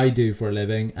around what I do for a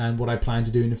living and what I plan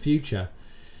to do in the future.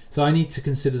 So I need to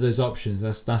consider those options.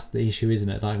 That's the issue, isn't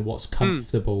it? Like what's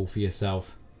comfortable for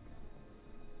yourself.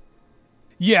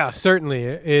 Yeah, certainly.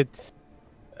 It's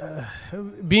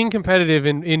being competitive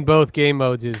in both game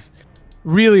modes is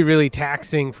really, really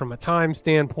taxing from a time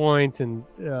standpoint, and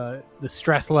the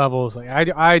stress levels. Like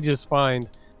I just find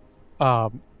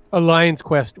Alliance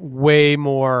Quest way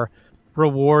more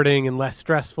rewarding and less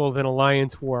stressful than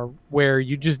Alliance War, where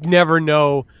you just never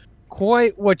know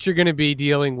quite what you're going to be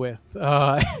dealing with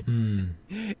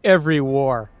every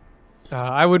war.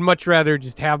 I would much rather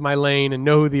just have my lane and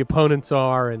know who the opponents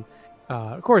are, and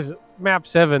of course map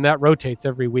 7 that rotates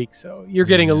every week, so you're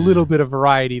getting a little bit of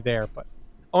variety there. But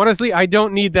honestly, I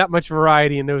don't need that much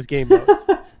variety in those game modes.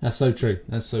 That's so true.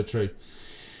 That's so true.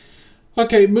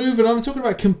 Okay, moving on. I'm talking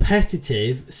about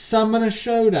competitive Summoner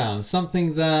Showdown.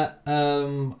 Something that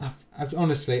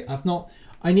I've not.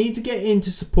 I need to get into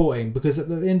supporting, because at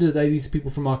the end of the day, these are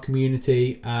people from our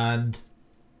community, and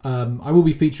I will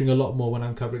be featuring a lot more when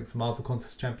I'm covering from Marvel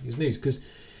Contest Champions News, because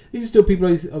these are still people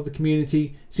of the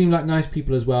community, seem like nice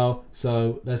people as well.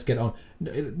 So let's get on.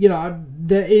 You know,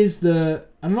 there is the.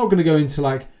 I'm not going to go into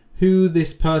like who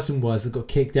this person was that got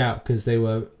kicked out because they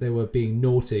were being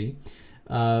naughty,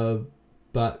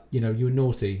 but you know, you were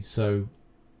naughty, so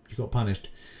you got punished.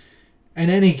 In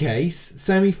any case,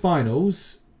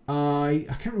 semi-finals. I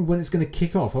can't remember when it's going to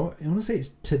kick off. I want to say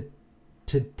it's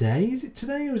today. Is it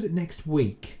today or is it next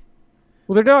week?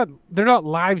 Well, they're not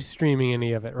live streaming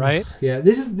any of it, right? Yeah,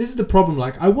 this is the problem.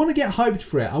 Like, I want to get hyped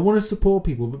for it. I want to support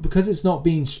people, but because it's not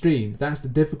being streamed, that's the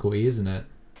difficulty, isn't it?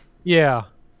 Yeah.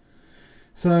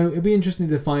 So it'll be interesting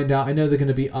to find out. I know they're going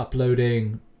to be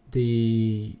uploading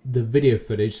the video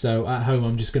footage. So at home,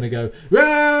 I'm just going to go,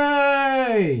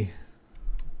 "Yay!"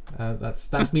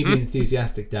 That's me being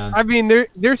enthusiastic, Dan. I mean,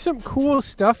 there's some cool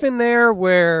stuff in there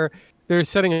where they're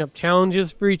setting up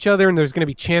challenges for each other, and there's going to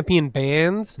be champion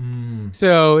bands.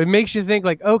 So it makes you think,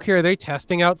 like, okay, are they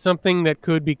testing out something that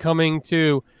could be coming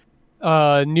to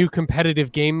new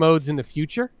competitive game modes in the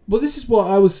future? Well, this is what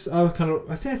I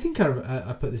think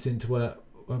I put this into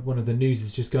one of the news,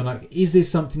 is just going like, is this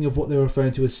something of what they're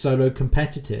referring to as solo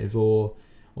competitive or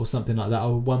something like that,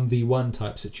 or 1v1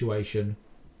 type situation?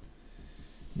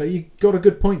 But you got a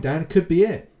good point, Dan. It could be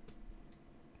it.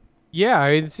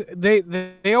 Yeah,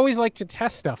 they always like to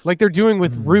test stuff, like they're doing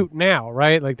with Root now,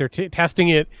 right? Like they're testing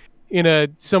it in a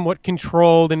somewhat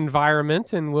controlled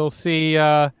environment, and we'll see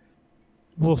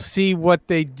we'll see what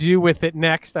they do with it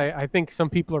next. I think some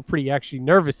people are pretty actually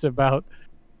nervous about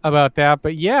that.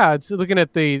 But yeah, it's looking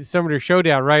at the Summoner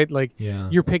Showdown, right? Like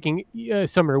you're picking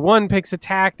Summoner 1 picks a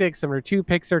tactic, Summoner 2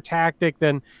 picks their tactic,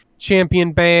 then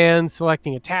champion bands,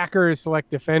 selecting attackers, select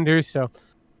defenders. So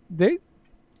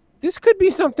this could be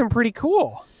something pretty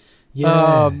cool.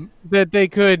 That they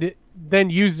could then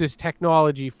use this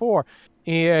technology for.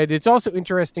 And it's also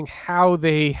interesting how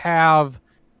they have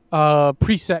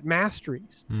preset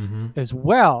masteries as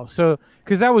well. So,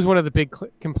 because that was one of the big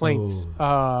complaints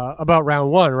about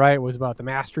round 1, right? It was about the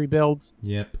mastery builds.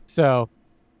 Yep. So,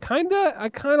 I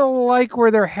kind of like where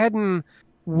they're heading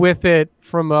with it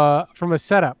from a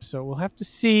setup. So we'll have to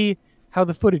see how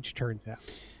the footage turns out.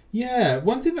 Yeah,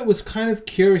 one thing that was kind of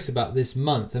curious about this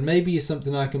month, and maybe is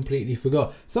something I completely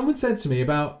forgot. Someone said to me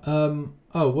about,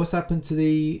 what's happened to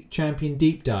the champion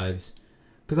deep dives?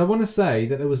 Because I want to say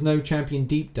that there was no champion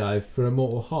deep dive for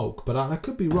Immortal Hulk, but I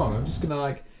could be wrong. I'm just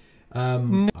gonna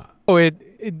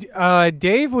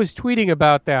Dave was tweeting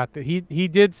about that. That he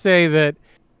did say that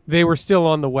they were still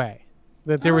on the way.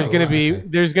 That there was going to be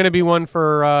there's going to be one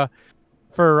for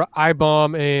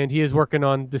iBomb, and he is working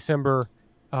on December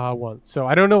 1. So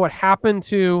I don't know what happened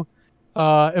to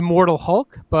Immortal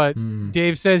Hulk, but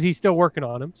Dave says he's still working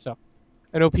on him. So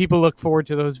I know people look forward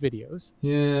to those videos.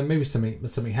 Yeah, maybe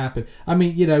something happened. I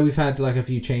mean, we've had like a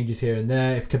few changes here and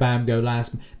there. If Kabam go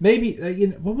last, maybe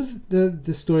what was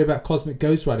the story about Cosmic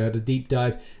Ghost Rider? Had a deep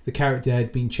dive. The character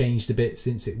had been changed a bit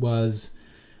since it was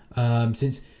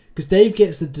because Dave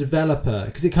gets the developer,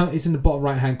 because it's in the bottom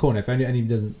right hand corner. If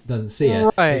anyone doesn't see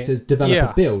it, it says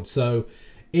developer build. So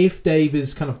if Dave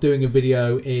is kind of doing a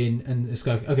video and it's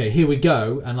like, okay, here we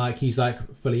go, and like he's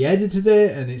like fully edited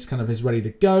it and it's kind of is ready to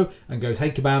go, and goes, hey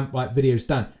Kabam, like video's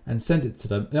done, and send it to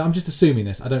them. I'm just assuming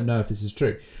this. I don't know if this is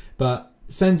true, but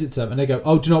sends it to them and they go,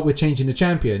 oh, do you know what, we're changing the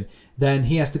champion. Then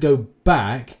he has to go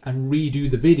back and redo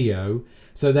the video.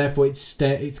 So therefore it's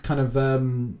kind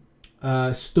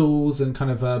of stalls and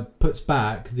kind of puts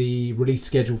back the release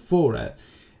schedule for it,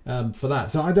 for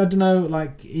that. So I don't know,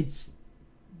 like it's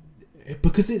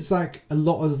because it's like a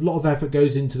lot of effort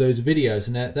goes into those videos,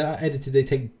 and they're edited. They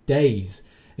take days,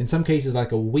 in some cases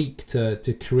like a week to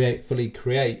fully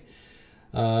create.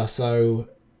 So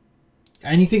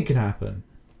anything can happen.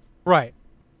 Right.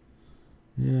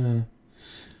 Yeah.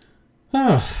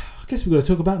 I guess we've got to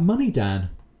talk about money,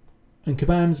 Dan, and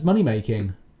Kabam's money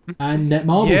making. And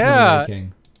Netmarble's money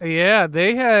making. Yeah,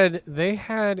 they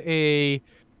had a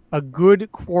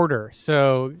good quarter.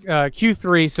 So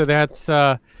Q3, so that's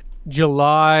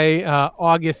July,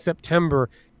 August, September,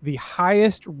 the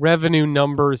highest revenue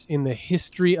numbers in the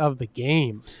history of the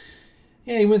game.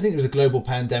 Yeah, you wouldn't think there was a global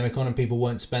pandemic on and people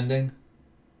weren't spending.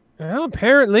 Well,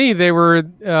 apparently they were.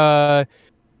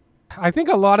 I think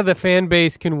a lot of the fan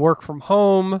base can work from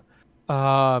home,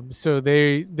 so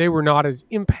they were not as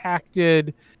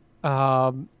impacted.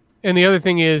 And the other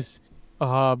thing is,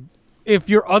 if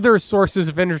your other sources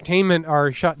of entertainment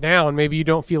are shut down, maybe you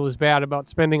don't feel as bad about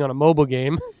spending on a mobile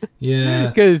game. Yeah.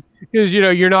 Because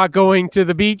you're not going to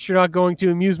the beach, you're not going to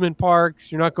amusement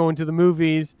parks, you're not going to the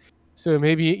movies. So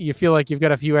maybe you feel like you've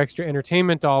got a few extra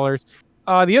entertainment dollars.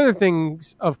 The other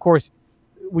things, of course,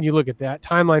 when you look at that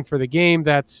timeline for the game,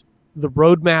 that's the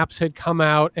roadmaps had come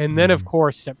out. And then, of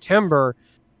course, September,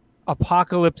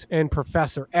 Apocalypse and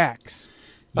Professor X.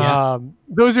 Yeah.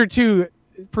 Those are two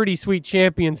pretty sweet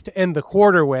champions to end the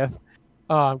quarter with,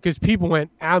 because people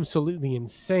went absolutely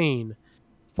insane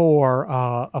for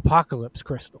Apocalypse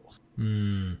crystals.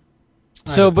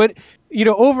 So, but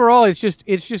overall, it's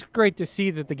just great to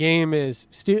see that the game is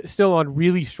still on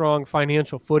really strong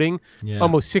financial footing. Yeah.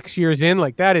 Almost 6 years in,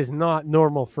 like that is not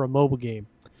normal for a mobile game.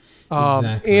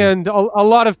 Exactly. And a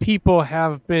lot of people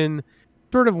have been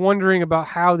sort of wondering about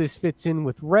how this fits in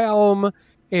with Realm.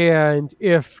 And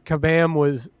if Kabam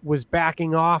was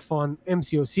backing off on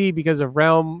MCOC because of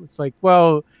Realm, it's like,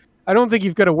 well, I don't think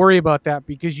you've got to worry about that,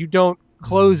 because you don't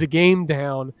close a game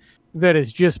down that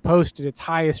has just posted its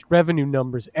highest revenue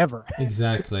numbers ever.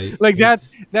 Exactly. Like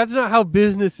that's not how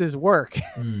businesses work.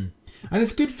 And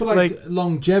it's good for like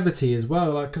longevity as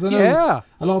well. Like, because I know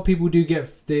a lot of people do get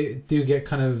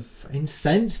kind of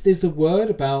incensed is the word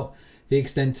about the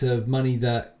extent of money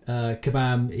that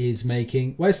Kabam is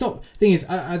making. Well, it's not. The thing is,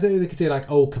 I don't think they could say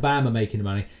like, oh, Kabam are making the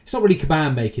money. It's not really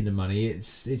Kabam making the money.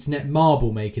 It's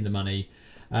Netmarble making the money.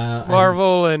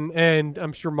 Marvel and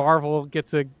I'm sure Marvel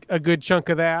gets a good chunk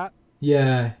of that.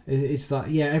 Yeah, it's like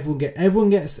everyone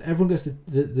gets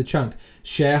the chunk.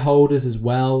 Shareholders as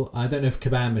well. I don't know if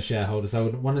Kabam are shareholders. I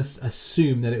would want to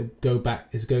assume that it goes back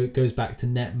to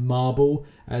Netmarble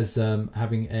as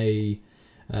having a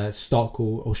stock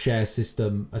or share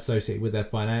system associated with their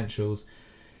financials.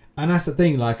 And that's the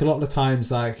thing, like a lot of the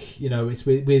times, like, you know, it's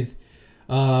with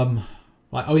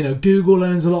like, oh, you know, Google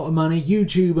earns a lot of money,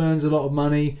 YouTube earns a lot of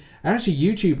money. Actually,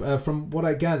 YouTube, from what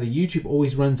I gather, YouTube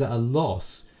always runs at a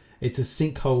loss. It's a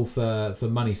sinkhole for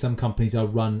money. Some companies are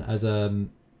run as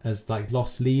like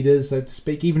loss leaders, so to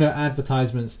speak. Even though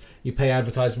advertisements, you pay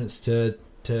advertisements to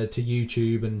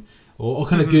YouTube and or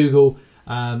kind of Google.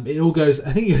 It all goes.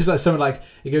 I think it goes like something like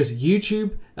it goes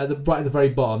YouTube at the very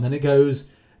bottom, then it goes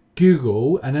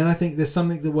Google, and then I think there's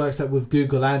something that works out with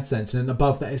Google AdSense, and then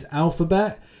above that is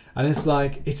Alphabet, and it's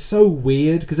like it's so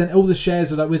weird because then all the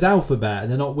shares are like with Alphabet, and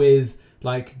they're not with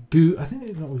like Google. I think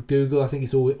it's not with Google. I think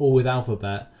it's all with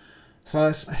Alphabet. So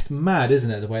it's mad, isn't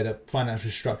it, the way that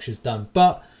financial structure is done?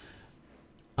 But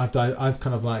I've done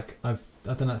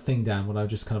that thing, Dan, when I've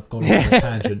just kind of gone on a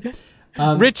tangent.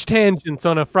 Rich tangents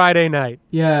on a Friday night.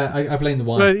 Yeah, I blame the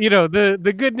wine. But you know,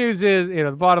 the good news is, you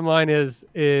know, the bottom line is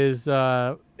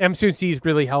MCOC is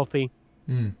really healthy,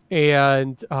 and you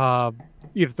know,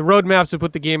 the roadmaps have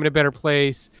put the game in a better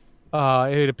place.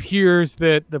 It appears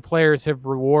that the players have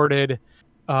rewarded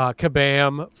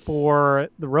Kabam for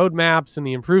the roadmaps and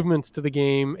the improvements to the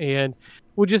game, and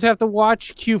we'll just have to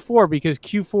watch Q4 because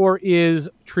Q4 is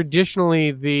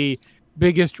traditionally the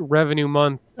biggest revenue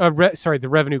month. The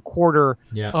revenue quarter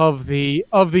of the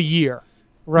year,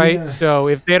 right? Yeah. So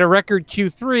if they had a record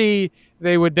Q3,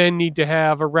 they would then need to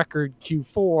have a record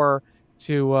Q4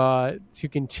 to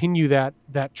continue that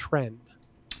trend.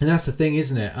 And that's the thing,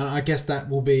 isn't it? I guess that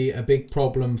will be a big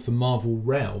problem for Marvel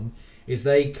Realm. Is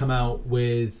they come out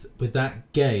with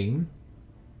that game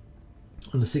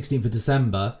on the 16th of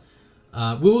December.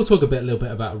 We will talk a little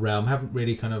bit about Realm.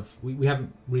 We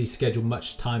haven't really scheduled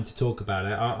much time to talk about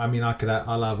it.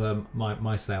 I'll have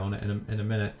my say on it in a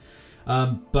minute.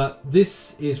 But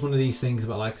this is one of these things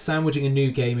about like sandwiching a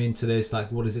new game into this.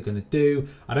 Like, what is it going to do?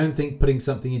 I don't think putting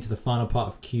something into the final part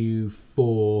of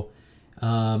Q4.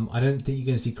 I don't think you're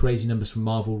going to see crazy numbers from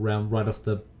Marvel Realm right off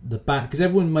the bat because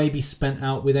everyone may be spent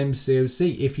out with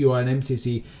MCOC. If you are an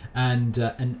MCOC and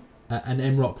an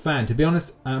MROC fan, to be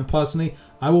honest, personally,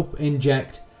 I will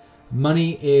inject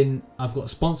money in. I've got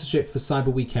sponsorship for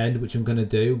Cyber Weekend, which I'm going to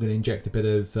do. I'm going to inject a bit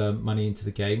of money into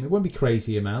the game. It won't be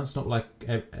crazy amounts, not like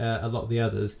a lot of the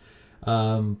others,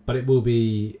 but it will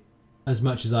be as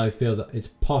much as I feel that it's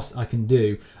I can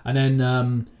do. And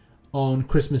then on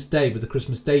Christmas Day with the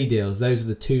Christmas Day deals, those are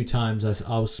the two times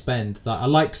I'll spend. That I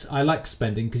like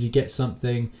spending because you get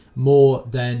something more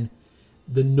than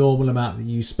the normal amount that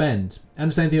you spend.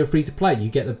 And the same thing with free to play. You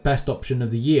get the best option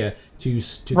of the year to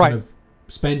kind of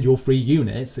spend your free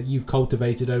units that you've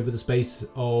cultivated over the space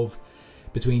of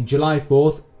between July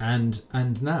 4th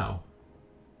and now.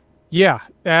 Yeah,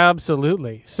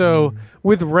 absolutely. So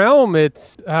with Realm,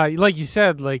 it's like you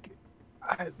said, like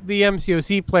the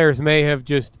MCOC players may have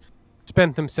just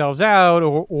spent themselves out,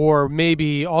 or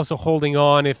maybe also holding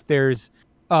on if there's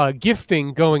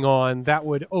gifting going on that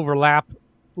would overlap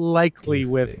likely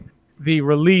with the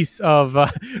release of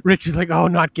Rich is like, oh,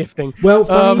 not gifting. Well,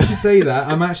 funny you should say that.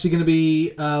 I'm actually going to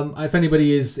be, if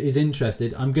anybody is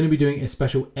interested, I'm going to be doing a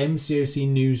special MCOC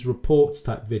news reports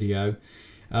type video,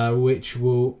 which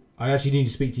I actually need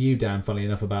to speak to you, Dan, funnily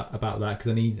enough, about that, because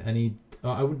I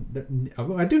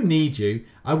do need you.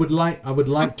 I would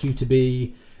like you to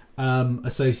be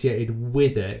associated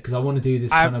with it, because I want to do this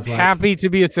kind of like... I'm happy to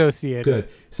be associated. Good.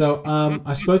 So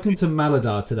I've spoken to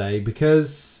Maladar today,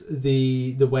 because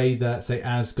the way that, say,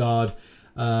 Asgard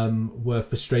were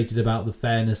frustrated about the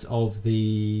fairness of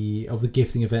the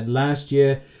gifting event last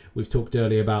year. We've talked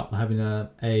earlier about having a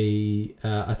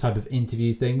type of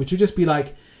interview thing, which would just be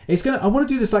like, I want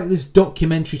to do this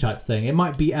documentary type thing. It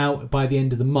might be out by the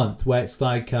end of the month, where it's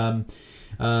like done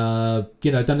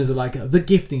as the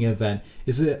gifting event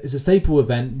is a staple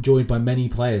event enjoyed by many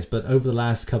players, but over the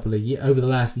last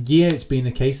year, it's been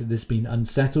a case that this has been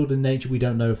unsettled in nature. We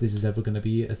don't know if this is ever going to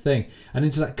be a thing, and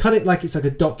then just cut it like it's like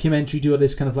a documentary, do all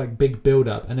this kind of like big build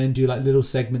up, and then do like little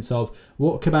segments of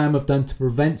what Kabam have done to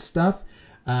prevent stuff.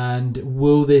 And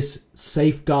will this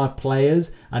safeguard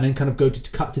players, and then kind of go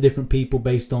to cut to different people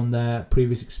based on their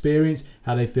previous experience,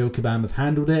 how they feel Kabam have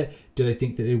handled it, do they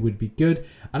think that it would be good?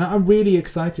 And I'm really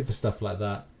excited for stuff like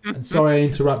that. And sorry I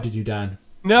interrupted you, Dan.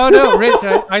 No, Rich.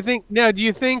 I think now. Do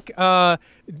you think you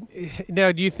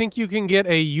can get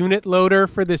a unit loader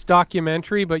for this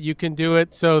documentary, but you can do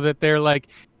it so that they're like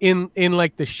in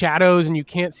like the shadows and you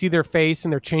can't see their face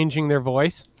and they're changing their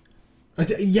voice?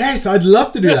 Yes, I'd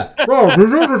love to do that. Well, we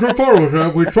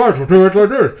try to do it like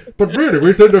this, but really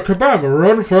we think the Kabam are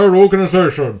an unfair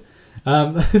organisation.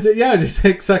 Yeah, just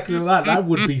exactly that. That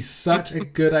would be such a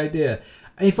good idea.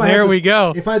 if I there had we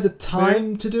go. If I had the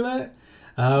time to do it,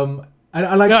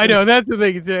 I like. No, I know that's the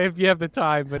thing. If you have the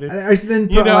time, but it's,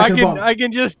 I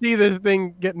can just see this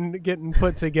thing getting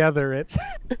put together.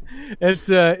 It's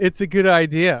a good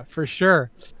idea for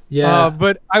sure. Yeah.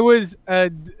 But I was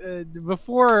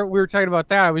before we were talking about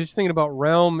that, I was just thinking about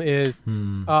Realm.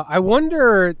 I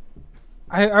wonder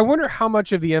how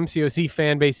much of the MCOC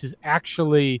fan base is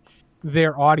actually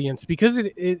their audience, because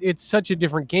it's such a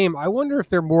different game. I wonder if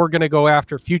they're more going to go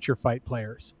after Future Fight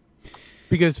players,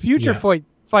 because Future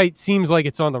Fight seems like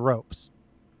it's on the ropes,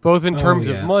 both in terms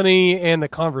of money and the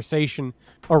conversation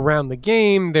around the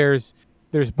game. There's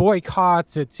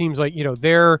boycotts. It seems like,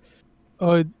 they're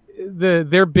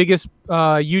their biggest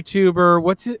YouTuber.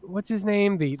 What's his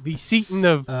name? The Seaton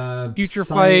of Future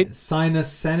Fight.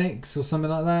 Sinus Senix or something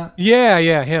like that.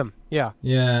 Yeah, him. Yeah.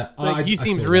 Yeah. He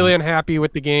seems really unhappy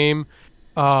with the game.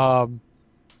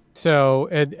 So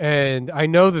and I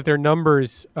know that their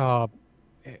numbers are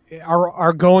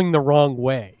going the wrong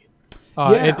way.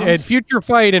 And Future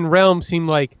Fight and Realm seem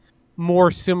like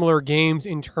more similar games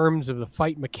in terms of the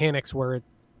fight mechanics, where it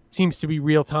seems to be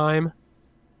real time.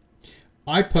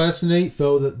 I personally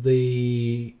feel that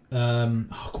the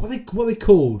what are they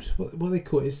called? What are they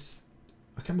called?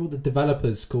 I can't remember what the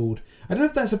developer's called. I don't know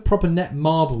if that's a proper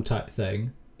Netmarble type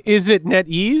thing. Is it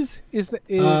NetEase?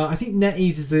 I think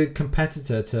NetEase is the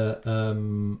competitor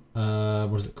to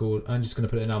what is it called? I'm just going to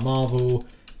put it in now. Marvel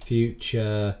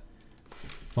Future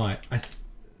Fight.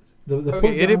 But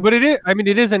it is. I mean,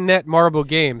 it is a Netmarble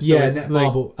game. So yeah,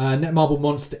 Netmarble. Netmarble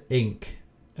Monster Inc.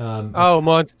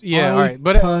 Monster. Yeah, I all right.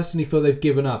 But personally feel they've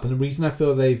given up, and the reason I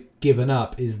feel they've given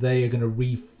up is they are going to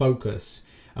refocus.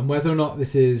 And whether or not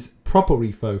this is proper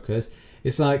refocus,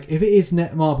 it's like, if it is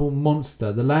Netmarble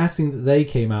Monster, the last thing that they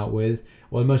came out with,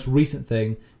 or the most recent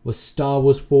thing, was Star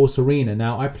Wars Force Arena.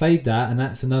 Now, I played that, and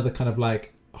that's another kind of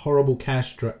like horrible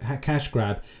cash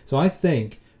grab. So I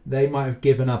think they might have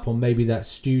given up on maybe that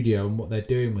studio and what they're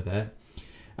doing with it,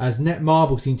 as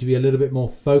Netmarble seem to be a little bit more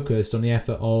focused on the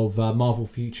effort of Marvel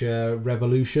Future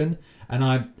Revolution. And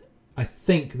I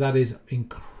think that is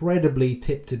incredibly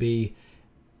tipped to be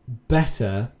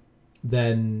better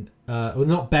than I'm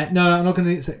not going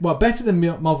to say, well, better than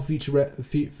Marvel Future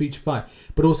Fight,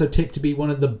 but also tipped to be one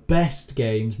of the best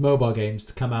games, mobile games,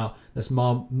 to come out that's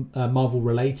Marvel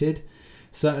related,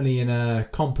 certainly in a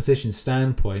competition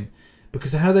standpoint,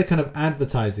 because of how they're kind of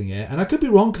advertising it. And I could be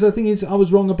wrong, because the thing is, I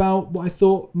was wrong about what I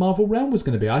thought Marvel Realm was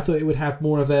going to be. I thought it would have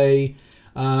more of a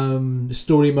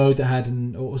story mode that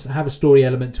had or have a story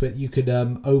element to it you could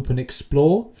open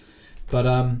explore, but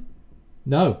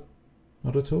no,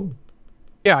 not at all.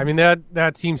 Yeah, I mean,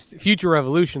 that seems, Future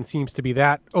Revolution seems to be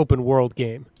that open world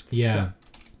game. Yeah. So,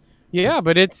 yeah,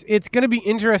 but it's going to be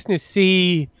interesting to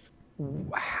see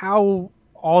how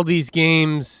all these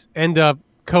games end up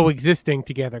coexisting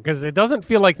together, because it doesn't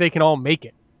feel like they can all make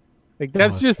it. Like,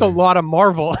 that's just true. A lot of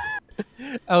Marvel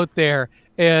out there.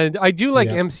 And I do like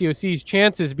MCOC's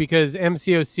chances, because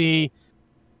MCOC,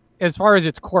 as far as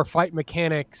its core fight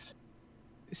mechanics,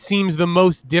 seems the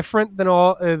most different than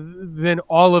all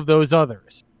of those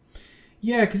others.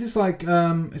 Yeah, because it's like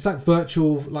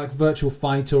virtual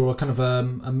fighter, or kind of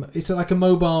it's like a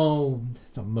mobile.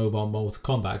 It's not mobile Mortal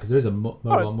Kombat, because there is a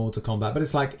mobile Mortal Kombat, but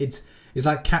it's like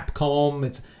Capcom.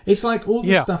 It's like all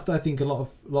the stuff that I think a lot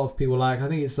of people like. I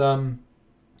think it's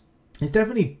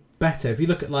definitely better if you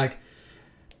look at like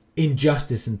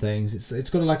Injustice and things. It's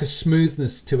got like a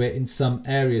smoothness to it in some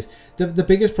areas. The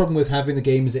biggest problem with having the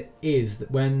game as it is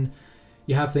that when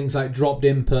you have things like dropped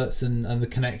inputs and the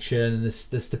connection and the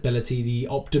stability, the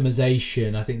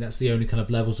optimization, I think that's the only kind of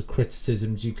levels of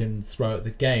criticisms you can throw at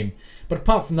the game. But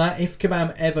apart from that, if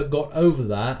Kabam ever got over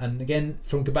that, and again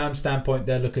from Kabam's standpoint,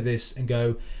 they'll look at this and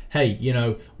go, hey,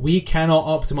 we cannot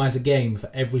optimize a game for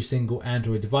every single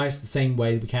Android device the same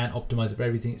way we can't optimize it for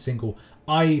every single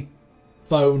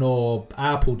iPhone or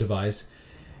Apple device.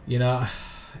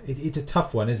 It's a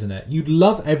tough one, isn't it? You'd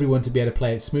love everyone to be able to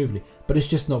play it smoothly, but it's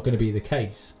just not going to be the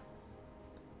case.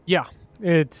 Yeah,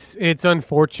 it's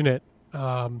unfortunate.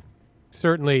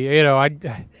 Certainly,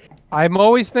 I'm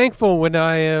always thankful when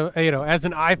I, as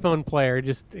an iPhone player,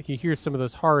 you hear some of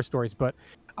those horror stories, but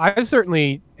I've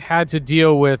certainly had to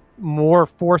deal with more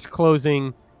force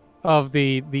closing of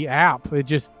the app. It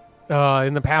just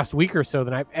in the past week or so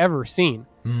than I've ever seen.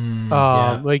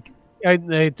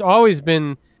 It's always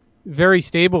been very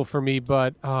stable for me,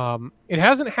 but it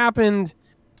hasn't happened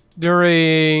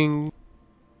during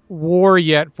war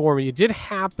yet for me. It did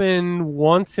happen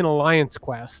once in Alliance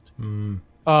Quest. Thankfully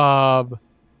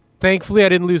I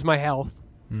didn't lose my health,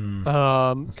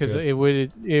 because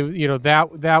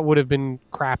that would have been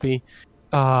crappy.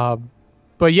 But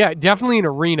But yeah, definitely an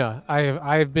arena.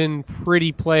 I've been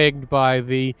pretty plagued by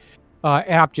the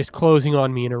app just closing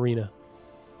on me in arena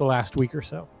the last week or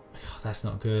so. That's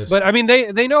not good. But I mean,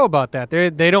 they know about that.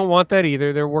 They don't want that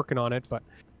either. They're working on it. But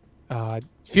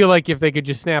feel like if they could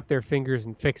just snap their fingers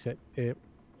and fix it, it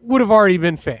would have already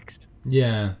been fixed.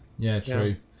 Yeah,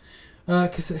 true.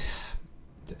 Because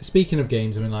speaking of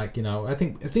games, I mean, like, you know, I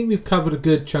think we've covered a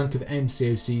good chunk of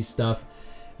MCOC stuff.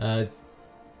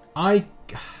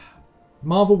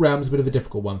 Marvel Realms is a bit of a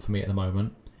difficult one for me at the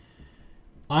moment.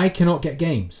 I cannot get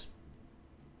games.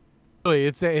 Really,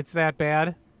 it's that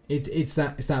bad. It's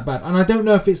that bad, and I don't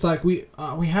know if it's like we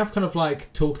have kind of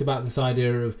like talked about this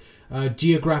idea of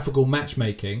geographical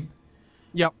matchmaking.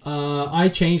 Yep. I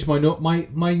changed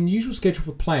my usual schedule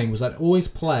for playing was I'd always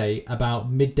play about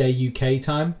midday UK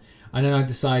time, and then I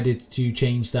decided to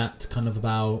change that to kind of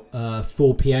about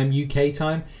 4 p.m. UK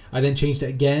time. I then changed it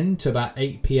again to about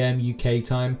 8 p.m. UK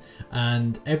time,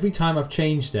 and every time I've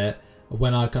changed it,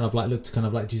 when I kind of like look to kind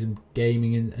of like do some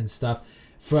gaming and stuff,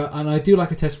 and I do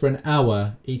like a test for an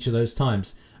hour each of those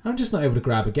times, I'm just not able to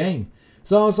grab a game.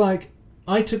 So I was like,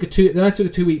 I took a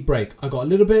 2-week break. I got a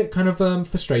little bit kind of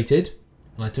frustrated,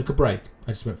 and I took a break.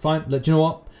 I just went, fine, do you know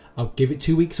what? I'll give it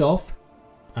 2 weeks off,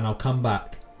 and I'll come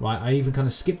back. Right, I even kind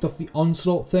of skipped off the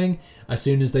Onslaught thing. As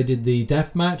soon as they did the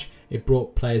deathmatch, it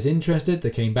brought players interested. They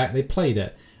came back, they played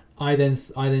it. I then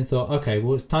thought, okay,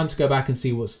 well, it's time to go back and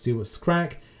see what's the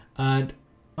crack. And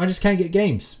I just can't get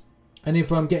games. And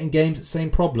if I'm getting games,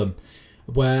 same problem.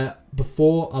 Where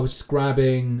before I was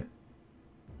grabbing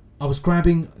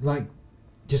like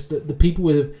just the people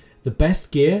with the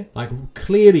best gear, like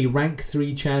clearly rank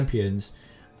 3 champions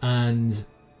and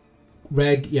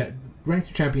rank 3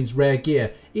 champions rare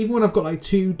gear. Even when I've got like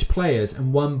 2 players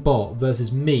and 1 bot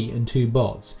versus me and 2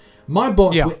 bots. My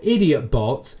bots were idiot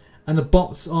bots, and the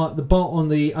bot on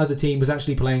the other team was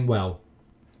actually playing well.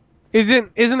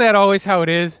 Isn't that always how it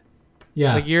is?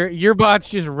 Yeah. Like your bots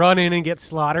just run in and get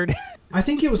slaughtered. I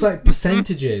think it was like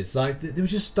percentages. Like there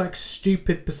was just like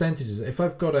stupid percentages. If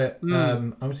I've got it,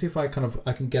 I'm gonna see if I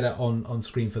can get it on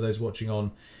screen for those watching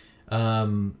on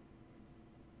YouTube.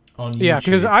 Yeah,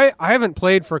 because I haven't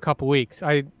played for a couple weeks.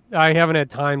 I haven't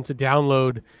had time to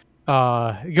download,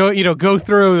 go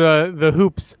through the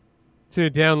hoops to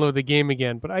download the game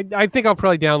again. But I think I'll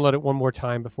probably download it one more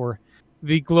time before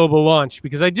the global launch,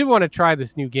 because I do want to try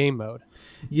this new game mode.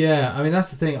 Yeah, I mean that's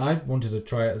the thing. I wanted to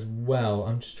try it as well.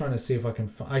 I'm just trying to see if I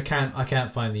can. I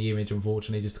can't find the image,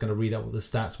 unfortunately. Just going to read out what the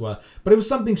stats were. But it was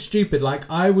something stupid. Like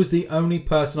I was the only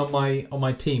person on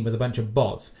my team with a bunch of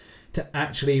bots to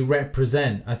actually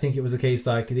represent. I think it was a case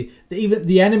like even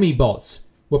the enemy bots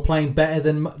were playing better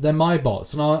than my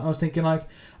bots, and I was thinking like,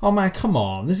 oh man, come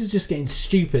on, this is just getting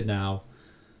stupid now.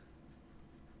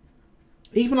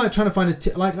 Even like trying to find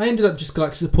I ended up just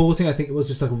like supporting. I think it was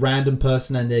just like a random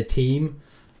person and their team,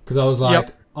 because I was like,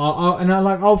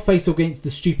 I'll face against the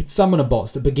stupid summoner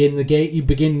bots that begin the game. You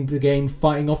begin the game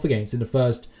fighting off against in the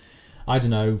first, I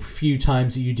don't know, few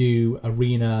times that you do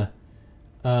arena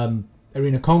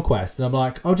conquest, and I'm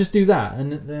like, I'll just do that,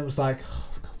 and then it was like, oh,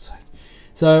 for God's sake.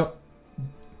 So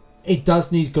it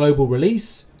does need global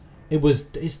release.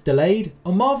 It's delayed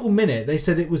on Marvel Minute. They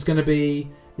said it was going to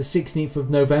be the 16th of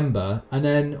November, and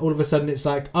then all of a sudden it's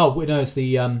like, oh wait, no, it's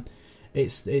the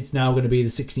it's now going to be the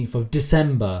 16th of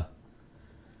December.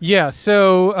 Yeah,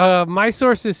 so my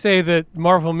sources say that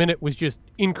Marvel Minute was just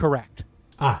incorrect.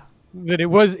 That it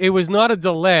was not a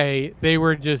delay. They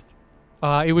were just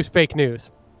it was fake news.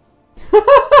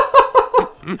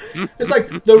 It's like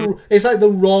the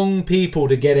wrong people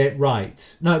to get it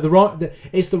right. No,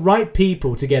 it's the right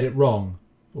people to get it wrong.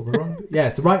 Or the wrong, yeah,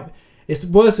 it's the right. It's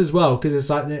worse as well, because it's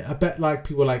like I bet like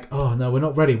people are like, oh no, we're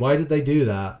not ready. Why did they do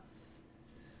that?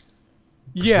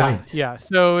 Yeah, Great. yeah.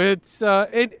 So it's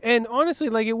and honestly,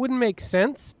 like it wouldn't make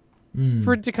sense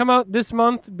for it to come out this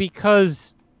month,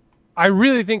 because I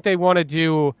really think they want to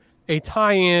do a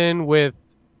tie-in with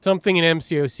something in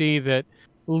MCOC that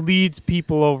leads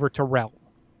people over to Realm.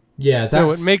 Yeah, so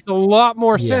it makes a lot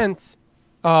more sense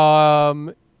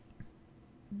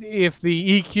if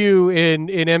the EQ in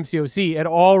MCOC at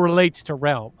all relates to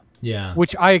Realm. Yeah.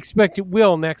 Which I expect it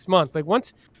will next month. Like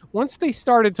once they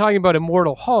started talking about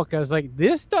Immortal Hulk, I was like,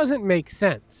 this doesn't make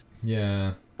sense.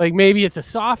 Yeah. Like maybe it's a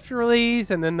soft release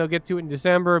and then they'll get to it in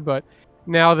December, but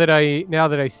now that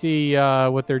I see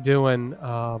what they're doing,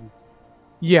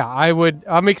 yeah,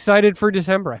 I'm excited for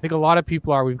December. I think a lot of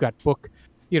people are. We've got book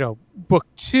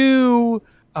 2,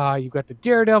 you've got the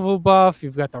Daredevil buff,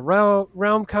 you've got the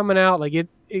Realm coming out. Like it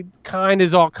kind of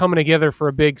is all coming together for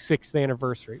a big 6th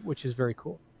anniversary, which is very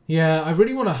cool. Yeah, I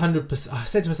really want 100%. I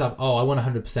said to myself, oh, I want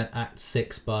 100% Act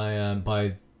 6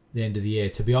 by the end of the year.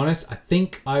 To be honest, I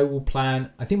think I will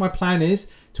plan. I think my plan is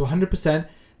to 100%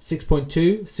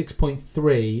 6.2,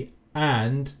 6.3,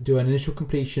 and do an initial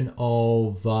completion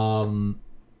of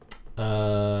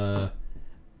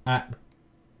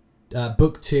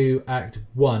Book 2, Act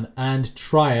 1, and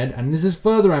Triad. And this is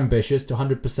further ambitious to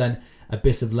 100%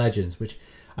 Abyss of Legends, which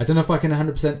I don't know if I can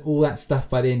 100% all that stuff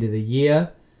by the end of the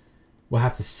year. We'll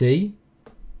have to see,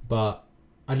 but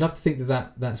I'd love to think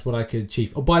that's what I could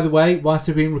achieve. Oh, by the way, whilst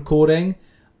we've been recording,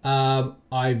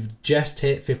 I've just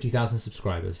hit 50,000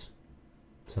 subscribers,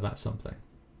 so that's something.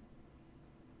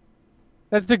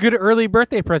 That's a good early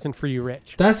birthday present for you,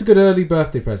 Rich. That's a good early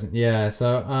birthday present, yeah.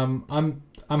 So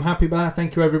I'm happy about that.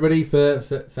 Thank you everybody for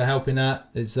helping that.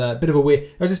 It's a bit of a weird.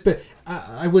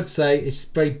 I would say it's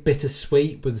very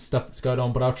bittersweet with the stuff that's going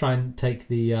on, but I'll try and take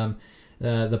the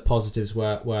positives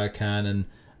where I can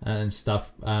and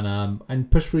stuff, and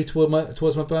push through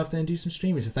towards my birthday and do some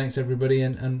streaming. So thanks everybody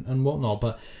and whatnot.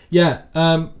 But yeah,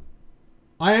 I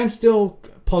am still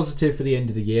positive for the end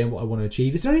of the year and what I want to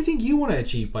achieve. Is there anything you want to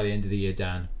achieve by the end of the year,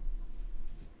 Dan?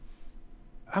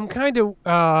 I'm kind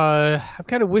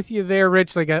of with you there,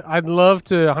 Rich. Like I'd love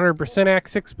to 100% Act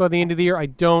 6 by the end of the year. I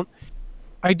don't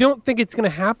think it's going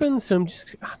to happen. So I'm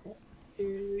just,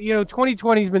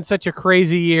 2020 has been such a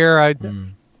crazy year. I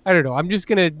don't know. I'm just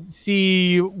going to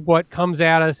see what comes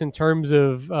at us in terms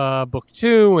of Book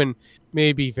 2 and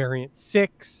maybe Variant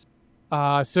 6.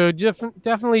 So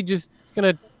definitely just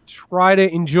going to try to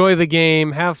enjoy the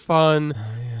game, have fun.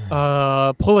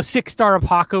 Pull a 6-star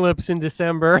apocalypse in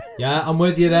December. Yeah, I'm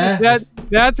with you there. That's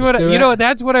what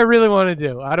that's what I really want to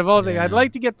do. Out of all things, I'd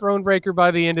like to get Thronebreaker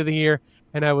by the end of the year,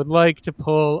 and I would like to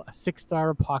pull a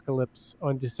 6-star apocalypse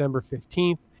on December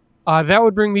 15th. That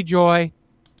would bring me joy.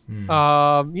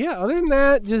 Yeah. Other than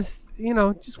that, just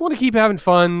want to keep having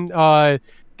fun.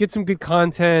 Get some good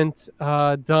content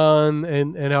done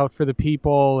and out for the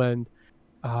people, and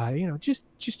just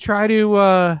try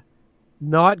to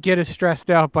not get as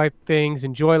stressed out by things.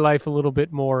 Enjoy life a little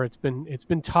bit more. It's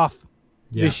been tough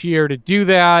this year to do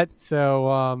that.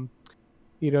 So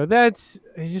that's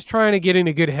just trying to get in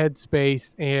a good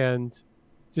headspace and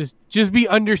just be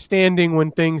understanding when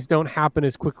things don't happen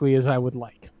as quickly as I would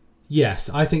like. Yes,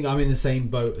 I think I'm in the same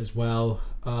boat as well.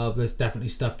 There's definitely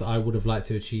stuff that I would have liked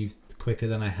to achieve quicker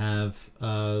than I have.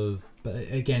 But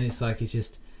again, it's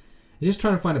just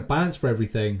trying to find a balance for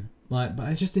everything. But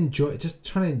I just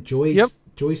trying to enjoy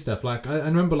stuff. Like I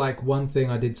remember, like one thing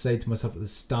I did say to myself at the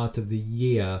start of the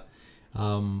year,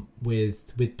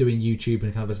 with doing YouTube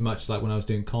and kind of as much like when I was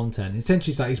doing content.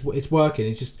 Essentially, it's like it's working.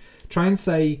 It's just try and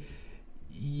say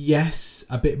yes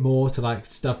a bit more to like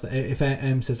stuff that if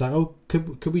M says like, oh,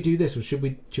 could we do this, or should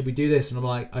we do this, and I'm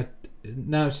like,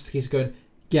 now it's just a case of going,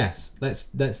 yes, let's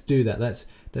do that. Let's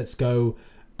go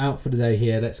out for the day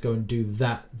here. Let's go and do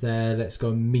that there. Let's go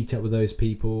and meet up with those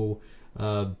people.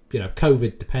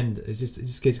 COVID dependent. It's just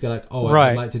a case of going like, oh,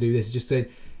 I'd like to do this. Just say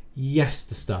yes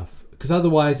to stuff, because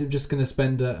otherwise I'm just going to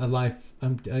spend a life.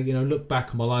 Look back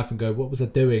on my life and go, what was I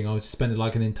doing? I was spending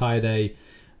like an entire day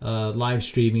live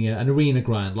streaming an arena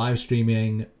grind, live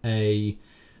streaming a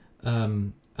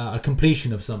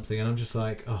completion of something, and I'm just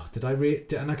like, oh, did I really?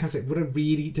 And I can't say,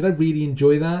 did I really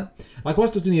enjoy that? Like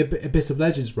whilst I was doing the Abyss of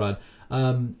Legends run,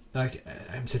 like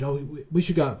I said, oh, we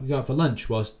should go out for lunch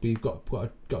whilst we've got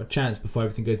a chance before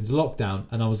everything goes into lockdown.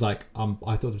 And I was like, I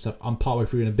thought to myself, I'm partway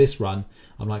through an Abyss run.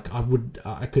 I'm like,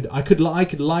 I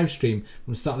could live stream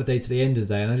from the start of the day to the end of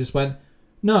the day, and I just went,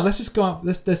 no, let's just go out.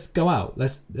 Let's go out.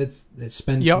 Let's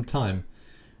spend some time.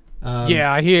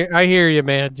 Yeah, I hear you,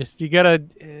 man. Just you gotta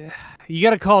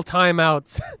call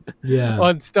timeouts.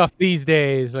 On stuff these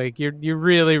days. Like you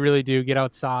really do get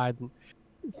outside and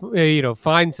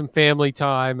find some family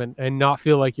time and not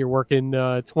feel like you're working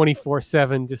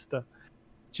 24/7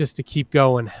 just to keep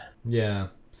going. Yeah,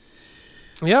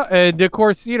 and of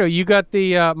course, you got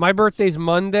the my birthday's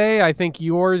Monday. I think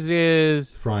yours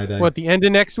is Friday. What, the end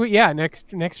of next week? Yeah,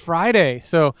 next Friday.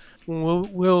 So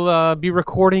we'll be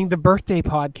recording the birthday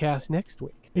podcast next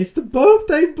week. It's the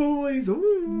birthday, boys.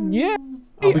 Ooh. Yeah.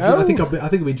 I think I'll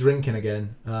be drinking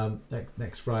again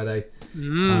next Friday.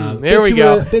 There we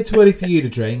go. A bit too early for you to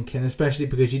drink, and especially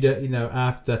because you don't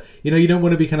after you don't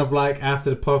want to be kind of like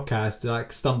after the podcast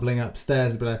like stumbling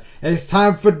upstairs and be like, it's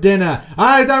time for dinner.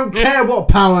 I don't care what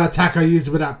power attack I use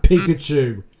with that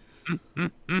Pikachu.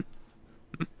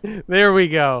 There we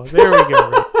go.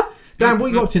 Dan,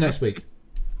 what are you up to next week?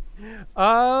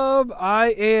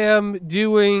 I am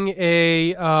doing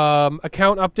a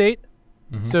account update.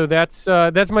 So that's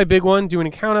my big one. Do an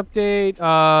account update.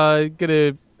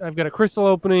 I've got a crystal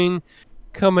opening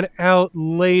coming out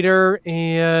later,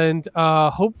 and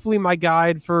hopefully my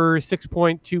guide for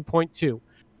 6.2.2,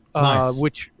 Nice.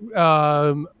 which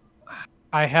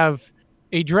I have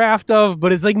a draft of,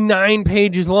 but it's like 9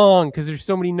 pages long because there's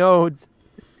so many nodes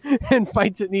and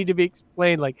fights that need to be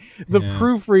explained. Like the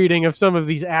proofreading of some of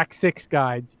these Act 6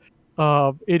 guides,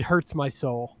 it hurts my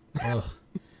soul. Ugh.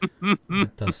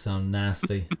 That does sound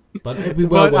nasty, but it'll be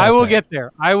well worth I will it. get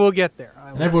there. I will get there.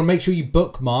 And everyone, make sure you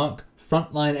bookmark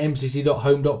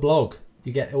frontlinemcoc.home.blog.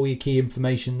 You get all your key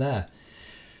information there.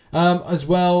 As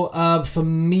well, for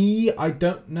me, I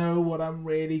don't know what I'm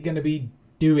really going to be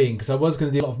doing, because I was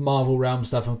going to do a lot of Marvel Realm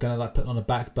stuff. I'm going to like put on a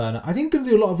back burner. I think I'm going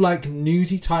to do a lot of like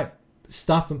newsy type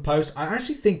stuff and posts. I'm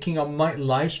actually thinking I might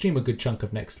live stream a good chunk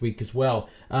of next week as well,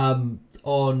 on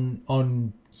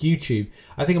YouTube.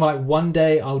 I think about like one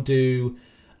day I'll do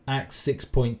Act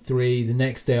 6.3, the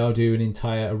next day I'll do an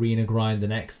entire arena grind, the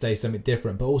next day something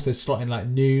different, but also slotting like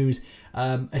news,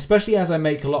 especially as I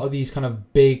make a lot of these kind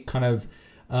of big kind of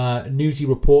newsy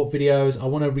report videos. I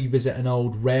want to revisit an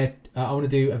old rare, I want to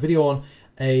do a video on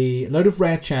a load of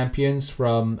rare champions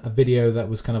from a video that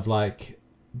was kind of like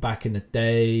back in the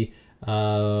day,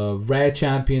 rare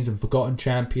champions and forgotten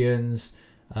champions,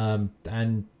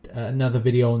 and another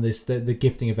video on this the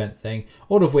gifting event thing,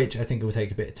 all of which I think it will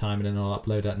take a bit of time, and then I'll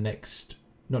upload that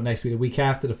not next week, the week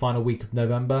after, the final week of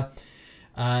November,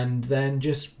 and then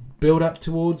just build up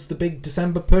towards the big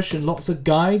December push and lots of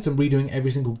guides. I'm redoing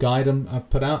every single guide I've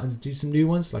put out and do some new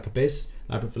ones like Abyss,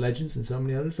 Labyrinth of Legends, and so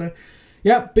many others. So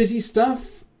yeah, busy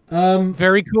stuff.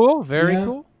 Very cool. Very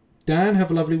cool. Dan, have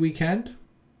a lovely weekend.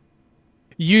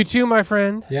 You too, my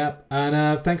friend. Yeah,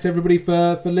 and thanks everybody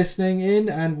for listening in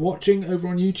and watching over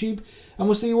on YouTube. And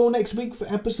we'll see you all next week for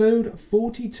episode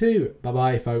 42.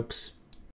 Bye-bye, folks.